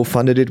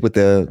co-funded it with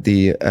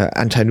the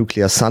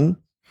anti-nuclear sun,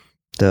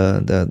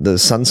 the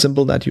sun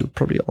symbol that you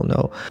probably all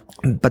know.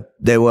 But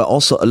there were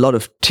also a lot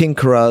of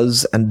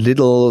tinkerers and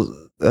little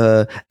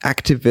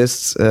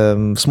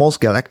activists,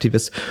 small-scale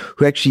activists,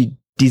 who actually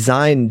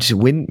designed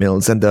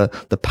windmills, and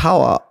the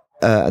power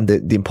and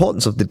the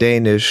importance of the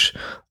Danish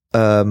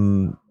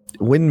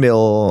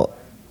windmill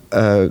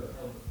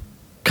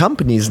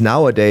companies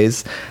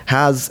nowadays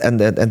has, and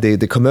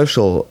the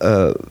commercial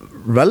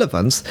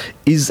relevance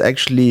is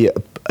actually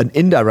an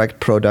indirect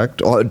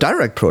product, or a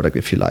direct product,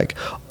 if you like,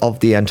 of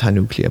the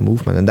anti-nuclear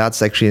movement. And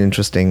that's actually an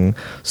interesting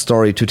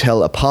story to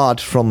tell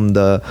apart from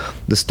the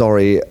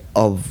story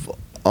of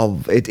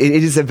it.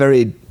 It's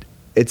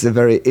a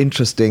very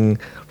interesting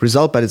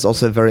result, but it's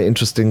also a very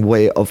interesting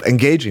way of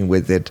engaging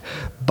with it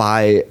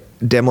by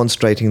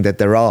demonstrating that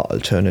there are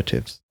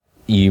alternatives.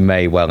 You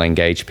may well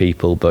engage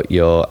people, but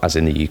you're, as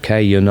in the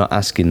UK, you're not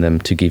asking them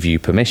to give you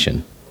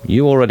permission.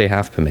 You already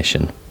have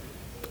permission.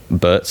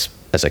 But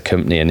as a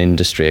company, an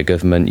industry, a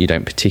government, you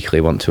don't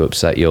particularly want to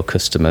upset your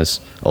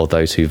customers or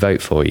those who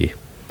vote for you.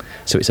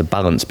 So it's a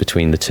balance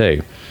between the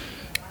two.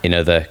 In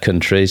other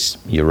countries,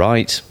 you're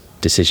right,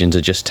 decisions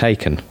are just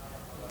taken.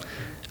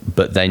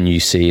 But then you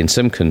see in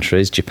some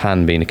countries,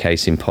 Japan being a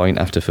case in point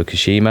after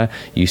Fukushima,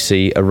 you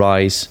see a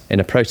rise in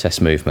a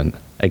protest movement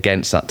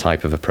against that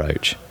type of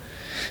approach.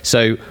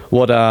 So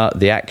what are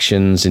the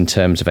actions in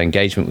terms of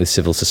engagement with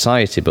civil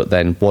society, but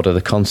then what are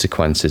the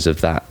consequences of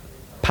that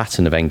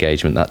pattern of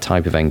engagement, that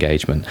type of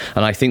engagement?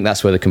 And I think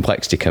that's where the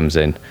complexity comes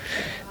in,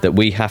 that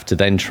we have to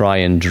then try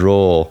and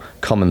draw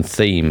common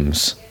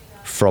themes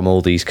from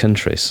all these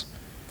countries.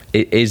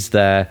 Is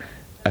there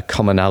a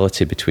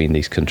commonality between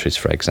these countries,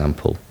 for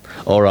example?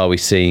 Or are we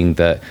seeing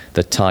that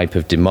the type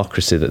of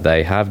democracy that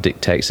they have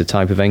dictates the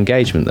type of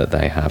engagement that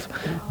they have?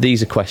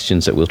 These are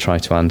questions that we'll try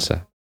to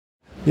answer.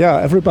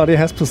 Yeah, everybody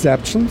has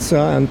perceptions,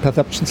 and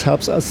perceptions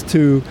helps us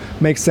to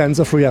make sense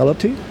of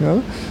reality.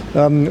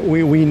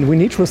 We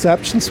need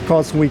perceptions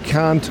because we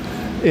can't,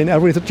 in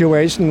every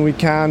situation, we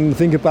can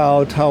think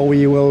about how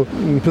we will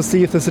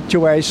perceive the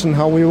situation,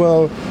 how we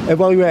will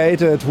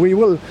evaluate it. We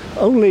will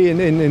only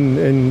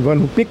in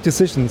when big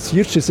decisions,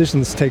 huge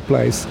decisions take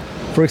place.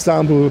 For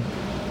example,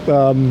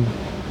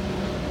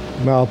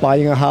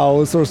 buying a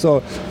house or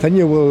so, then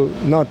you will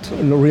not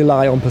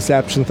rely on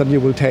perceptions. Then you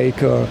will take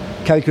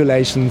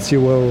calculations.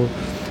 You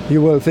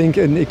will think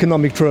in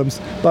economic terms.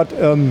 But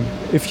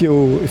if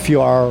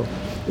you are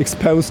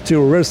exposed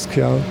to risk,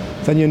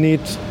 then you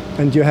need,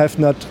 and you have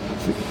not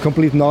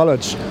complete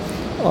knowledge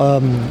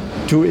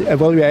to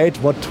evaluate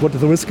what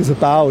the risk is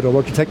about or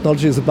what the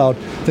technology is about,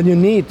 then you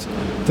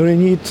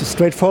need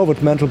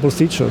straightforward mental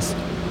procedures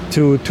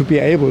to be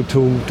able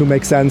to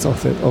make sense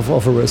of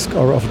a risk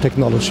or of a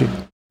technology.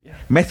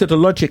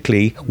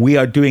 Methodologically, we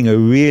are doing a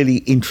really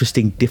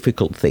interesting,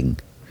 difficult thing.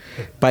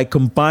 By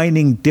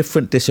combining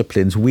different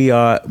disciplines, we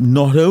are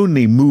not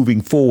only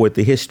moving forward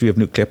the history of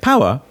nuclear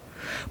power,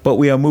 but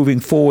we are moving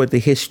forward the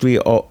history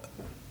of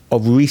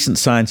recent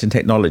science and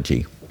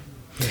technology.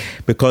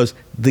 Because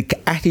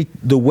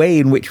the way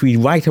in which we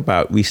write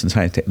about recent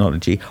science and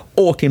technology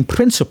ought, in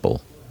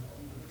principle,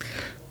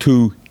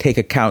 to take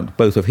account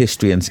both of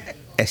history and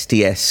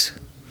STS.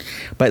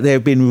 But there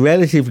have been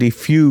relatively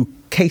few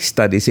case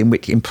studies in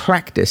which, in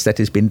practice, that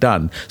has been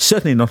done,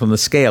 certainly not on the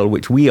scale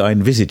which we are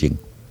envisaging.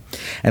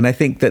 And I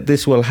think that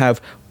this will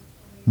have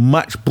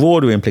much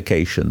broader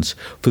implications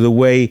for the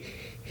way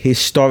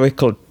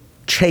historical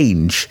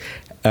change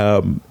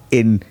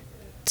in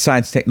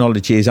science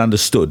technology is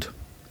understood.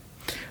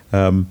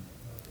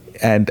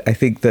 And I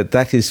think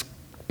that is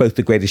both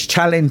the greatest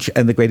challenge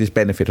and the greatest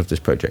benefit of this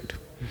project.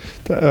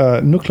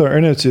 Nuclear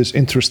energy is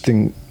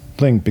interesting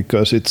thing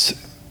because it's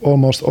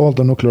almost all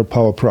the nuclear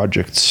power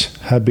projects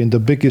have been the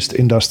biggest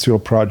industrial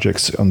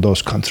projects in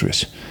those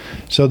countries.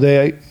 So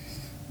they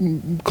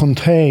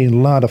contain a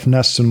lot of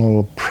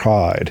national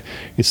pride.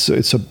 It's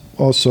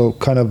also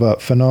kind of a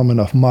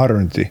phenomenon of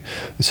modernity.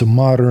 It's a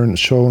modern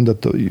showing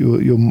that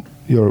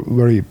you're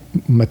very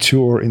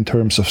mature in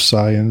terms of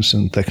science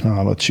and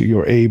technology.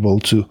 You're able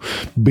to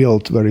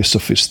build very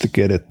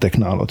sophisticated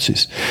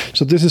technologies.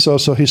 So this is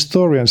also,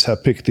 historians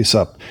have picked this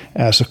up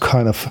as a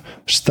kind of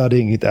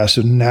studying it as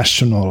a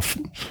national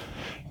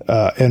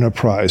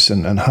enterprise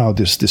and how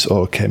this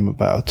all came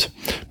about.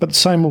 But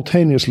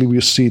simultaneously, we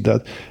see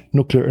that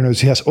nuclear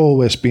energy has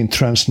always been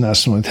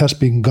transnational. It has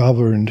been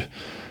governed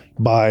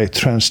by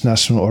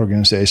transnational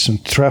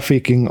organizations,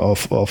 trafficking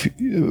of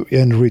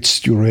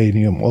enriched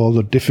uranium, all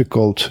the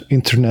difficult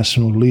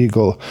international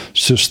legal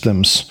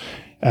systems,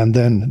 and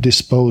then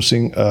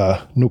disposing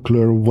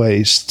nuclear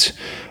waste.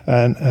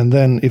 And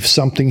then if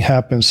something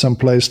happens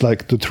someplace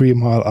like the 3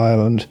 Mile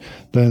Island,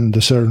 then the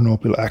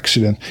Chernobyl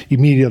accident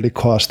immediately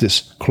caused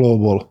this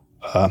global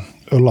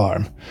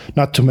alarm,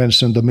 not to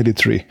mention the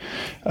military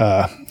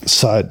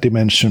side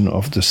dimension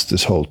of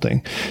this whole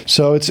thing.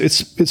 So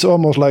it's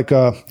almost like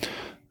a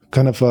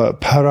kind of a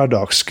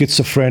paradox,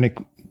 schizophrenic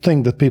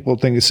thing that people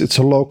think it's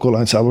a local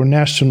and it's our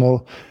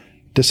national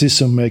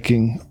decision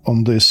making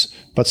on this,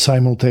 but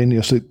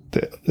simultaneously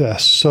they're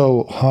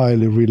so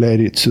highly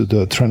related to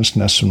the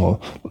transnational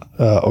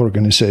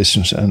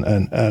organizations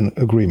and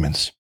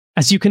agreements.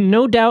 As you can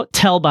no doubt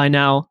tell by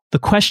now, the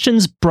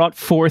questions brought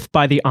forth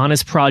by the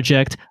Honest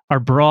Project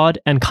are broad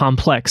and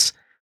complex,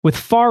 with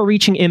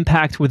far-reaching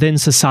impact within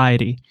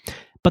society.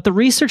 But the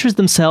researchers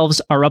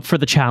themselves are up for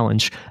the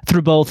challenge,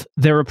 through both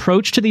their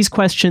approach to these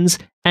questions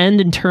and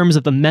in terms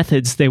of the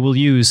methods they will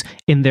use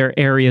in their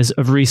areas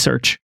of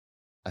research.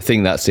 I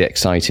think that's the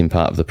exciting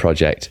part of the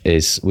project,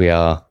 is we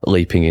are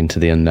leaping into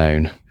the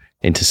unknown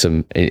in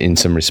some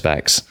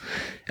respects.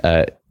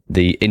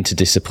 The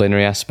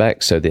interdisciplinary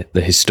aspect, so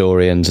the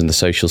historians and the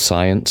social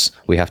science,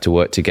 we have to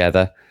work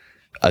together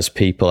as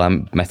people,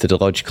 and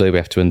methodologically we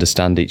have to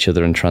understand each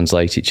other and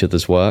translate each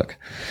other's work.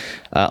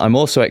 I'm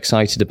also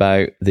excited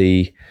about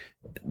the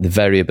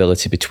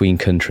variability between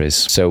countries.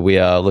 So we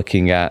are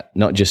looking at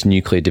not just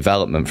nuclear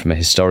development from a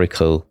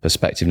historical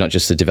perspective, not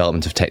just the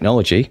development of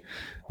technology,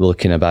 we're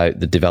looking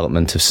about the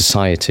development of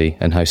society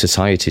and how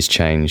society's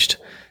changed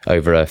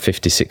over a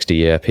 50, 60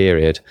 year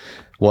period.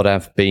 What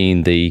have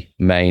been the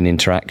main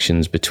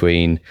interactions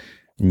between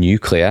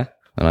nuclear,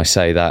 and I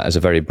say that as a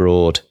very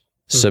broad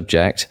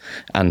subject,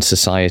 and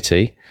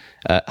society?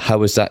 How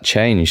has that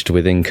changed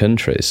within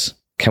countries?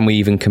 Can we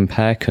even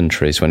compare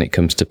countries when it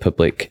comes to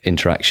public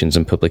interactions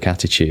and public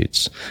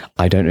attitudes?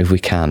 I don't know if we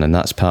can, and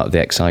that's part of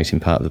the exciting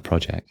part of the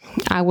project.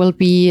 I will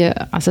be,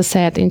 as I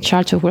said, in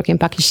charge of working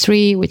package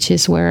 3, which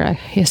is where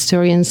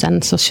historians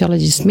and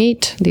sociologists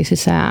meet. This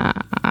is a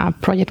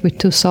project with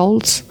 2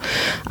 souls,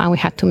 and we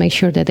had to make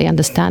sure that they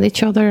understand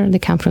each other. They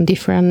come from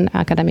different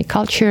academic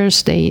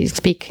cultures. They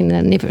speak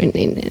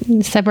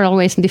in several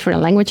ways in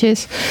different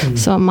languages. Mm-hmm.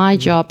 So my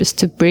job is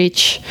to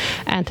bridge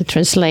and to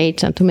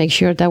translate and to make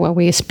sure that when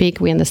we speak,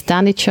 we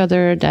understand each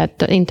other, that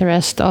the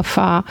interest of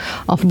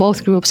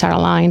both groups are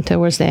aligned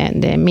towards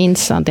the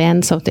means and the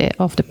ends of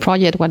the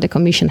project, what the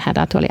Commission had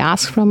actually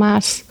asked from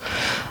us.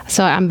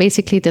 So I'm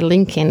basically the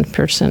linking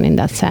person in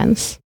that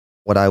sense.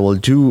 What I will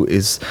do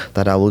is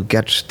that I will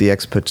get the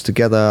experts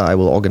together. I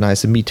will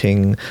organize a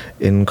meeting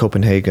in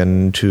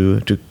Copenhagen to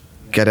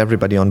get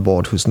everybody on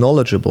board who's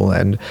knowledgeable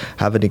and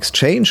have an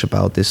exchange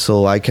about this,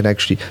 so I can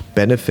actually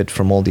benefit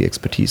from all the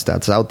expertise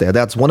that's out there.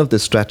 That's one of the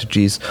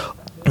strategies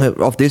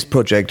of this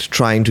project,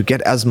 trying to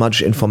get as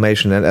much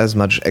information and as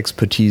much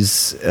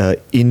expertise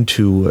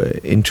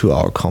into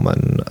our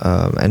common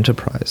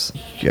enterprise.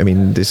 I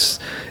mean, this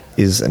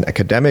is an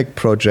academic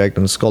project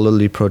and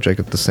scholarly project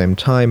at the same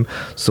time,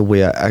 so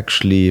we are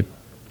actually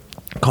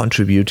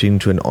contributing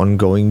to an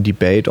ongoing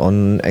debate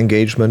on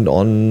engagement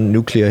on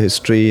nuclear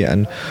history,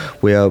 and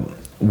we're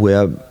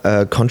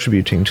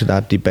contributing to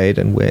that debate,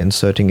 and we're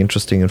inserting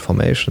interesting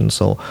information.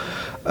 So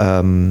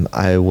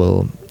I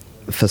will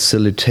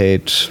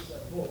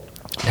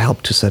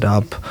help to set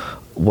up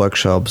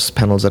workshops,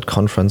 panels at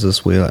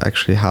conferences. We'll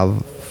actually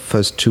have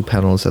first 2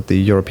 panels at the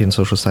European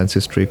Social Science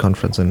History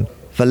Conference in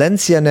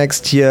Valencia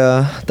next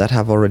year that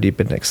have already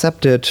been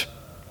accepted.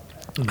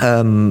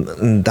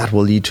 That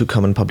will lead to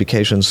common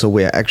publications. So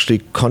we're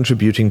actually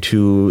contributing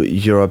to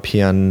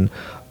European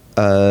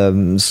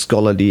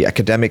scholarly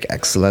academic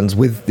excellence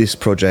with this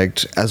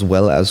project, as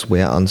well as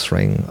we're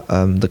answering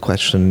the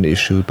question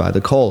issued by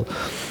the call.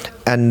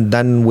 And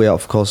then we're,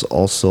 of course,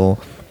 also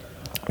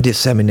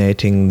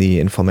disseminating the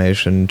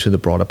information to the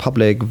broader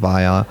public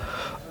via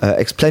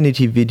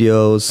explanative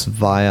videos,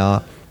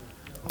 via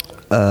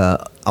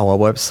our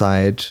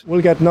website.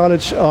 We'll get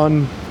knowledge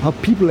on how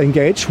people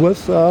engage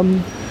with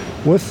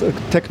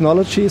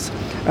technologies,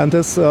 and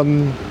this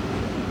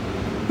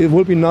it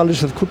will be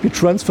knowledge that could be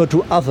transferred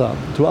to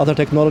other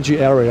technology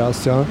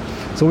areas. Yeah?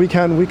 So we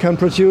can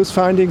produce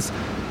findings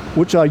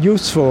which are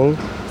useful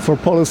for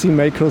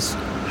policymakers,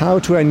 how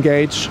to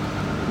engage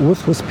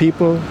with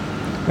people,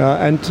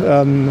 and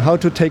how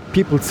to take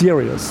people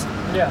serious.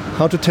 Yeah.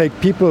 How to take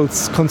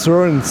people's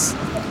concerns,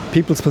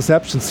 people's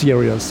perceptions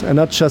serious, and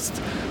not just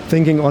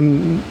thinking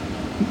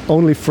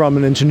only from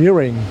an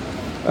engineering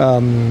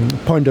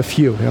point of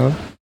view. Yeah?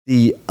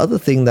 The other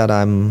thing that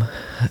I'm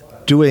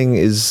doing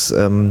is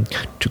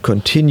to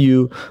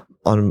continue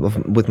on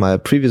with my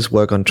previous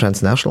work on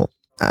transnational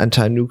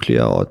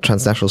anti-nuclear or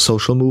transnational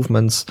social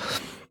movements,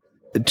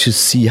 to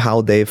see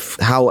how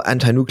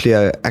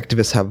anti-nuclear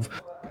activists have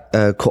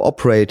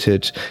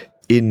cooperated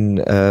in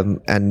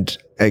and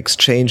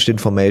exchanged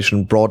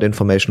information, brought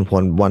information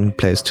from one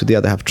place to the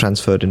other, have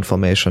transferred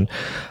information,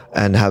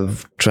 and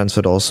have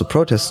transferred also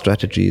protest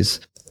strategies,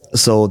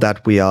 so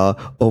that we are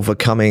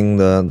overcoming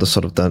the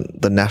sort of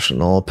the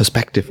national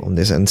perspective on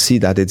this, and see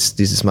that this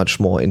is much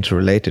more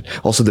interrelated.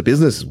 Also, the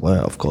businesses were,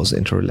 of course,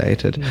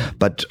 interrelated,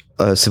 but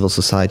civil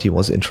society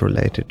was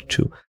interrelated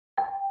too.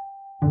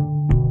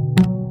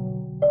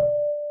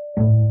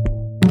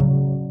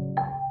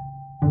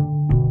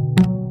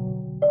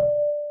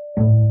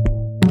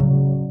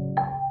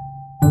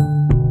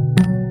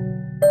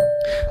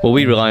 Well,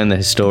 we rely on the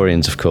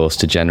historians, of course,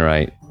 to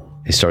generate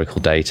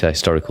historical data,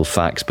 historical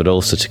facts, but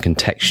also to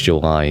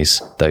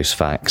contextualize those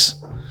facts.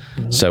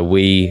 So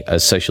we,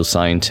 as social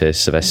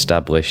scientists, have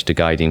established a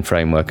guiding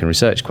framework and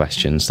research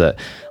questions that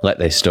let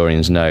the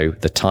historians know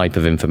the type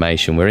of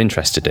information we're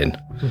interested in.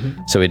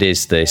 Mm-hmm. So it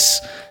is this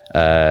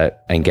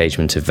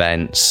engagement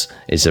events.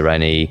 Is there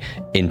any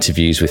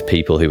interviews with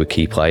people who were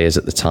key players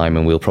at the time?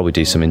 And we'll probably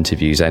do some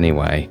interviews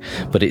anyway.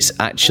 But it's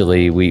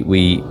actually,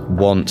 we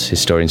want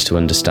historians to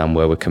understand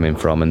where we're coming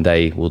from, and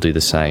they will do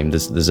the same.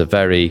 There's a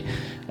very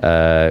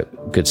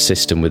good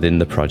system within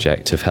the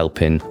project of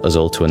helping us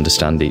all to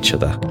understand each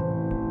other.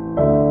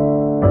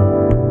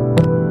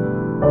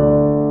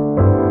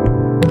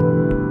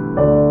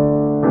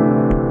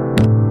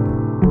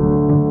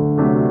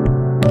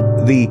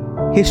 The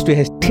history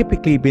has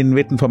typically been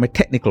written from a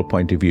technical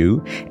point of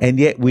view, and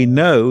yet we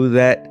know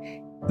that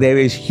there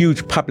is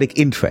huge public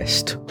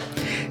interest.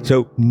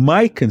 So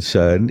my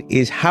concern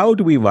is, how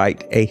do we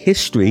write a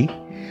history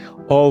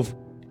of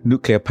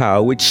nuclear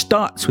power which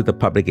starts with the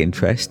public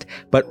interest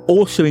but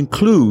also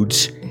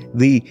includes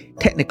the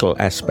technical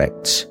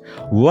aspects,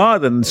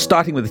 rather than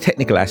starting with the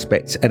technical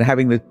aspects and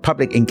having the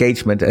public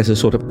engagement as a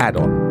sort of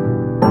add-on?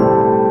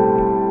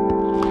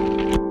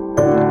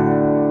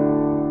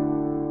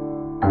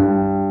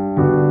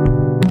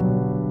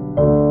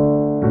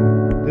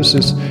 This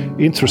is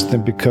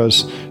interesting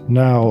because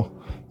now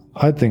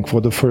I think for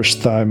the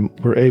first time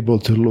we're able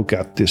to look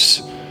at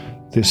this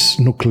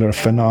nuclear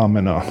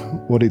phenomena,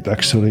 what it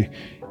actually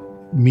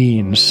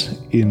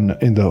means in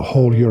the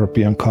whole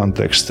European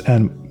context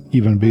and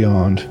even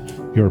beyond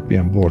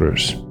European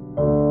borders.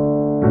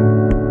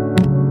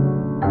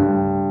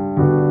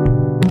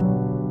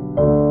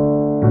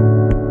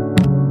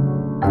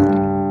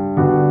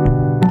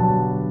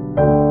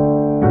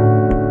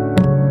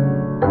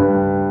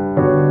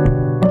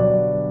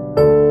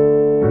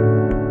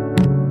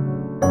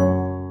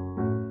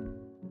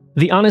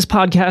 The Honest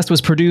Podcast was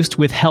produced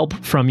with help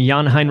from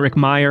Jan Heinrich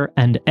Meyer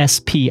and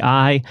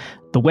SPI.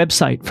 The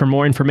website for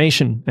more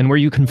information and where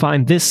you can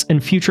find this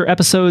and future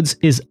episodes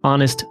is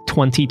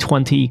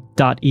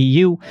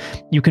honest2020.eu.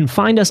 You can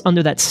find us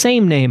under that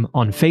same name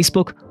on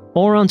Facebook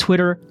or on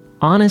Twitter,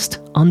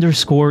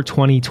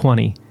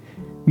 honest_2020.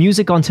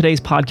 Music on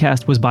today's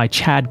podcast was by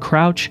Chad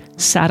Crouch,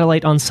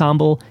 Satellite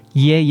Ensemble,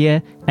 Yeah Yeah,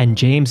 and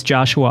James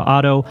Joshua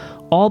Otto,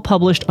 all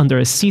published under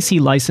a CC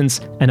license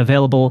and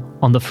available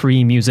on the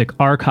Free Music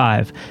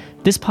Archive.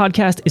 This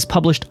podcast is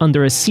published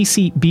under a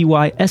CC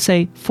BY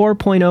SA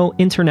 4.0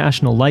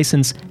 international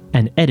license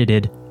and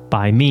edited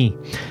by me.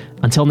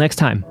 Until next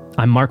time,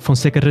 I'm Mark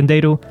Fonseca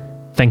Rendeiro.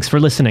 Thanks for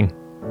listening.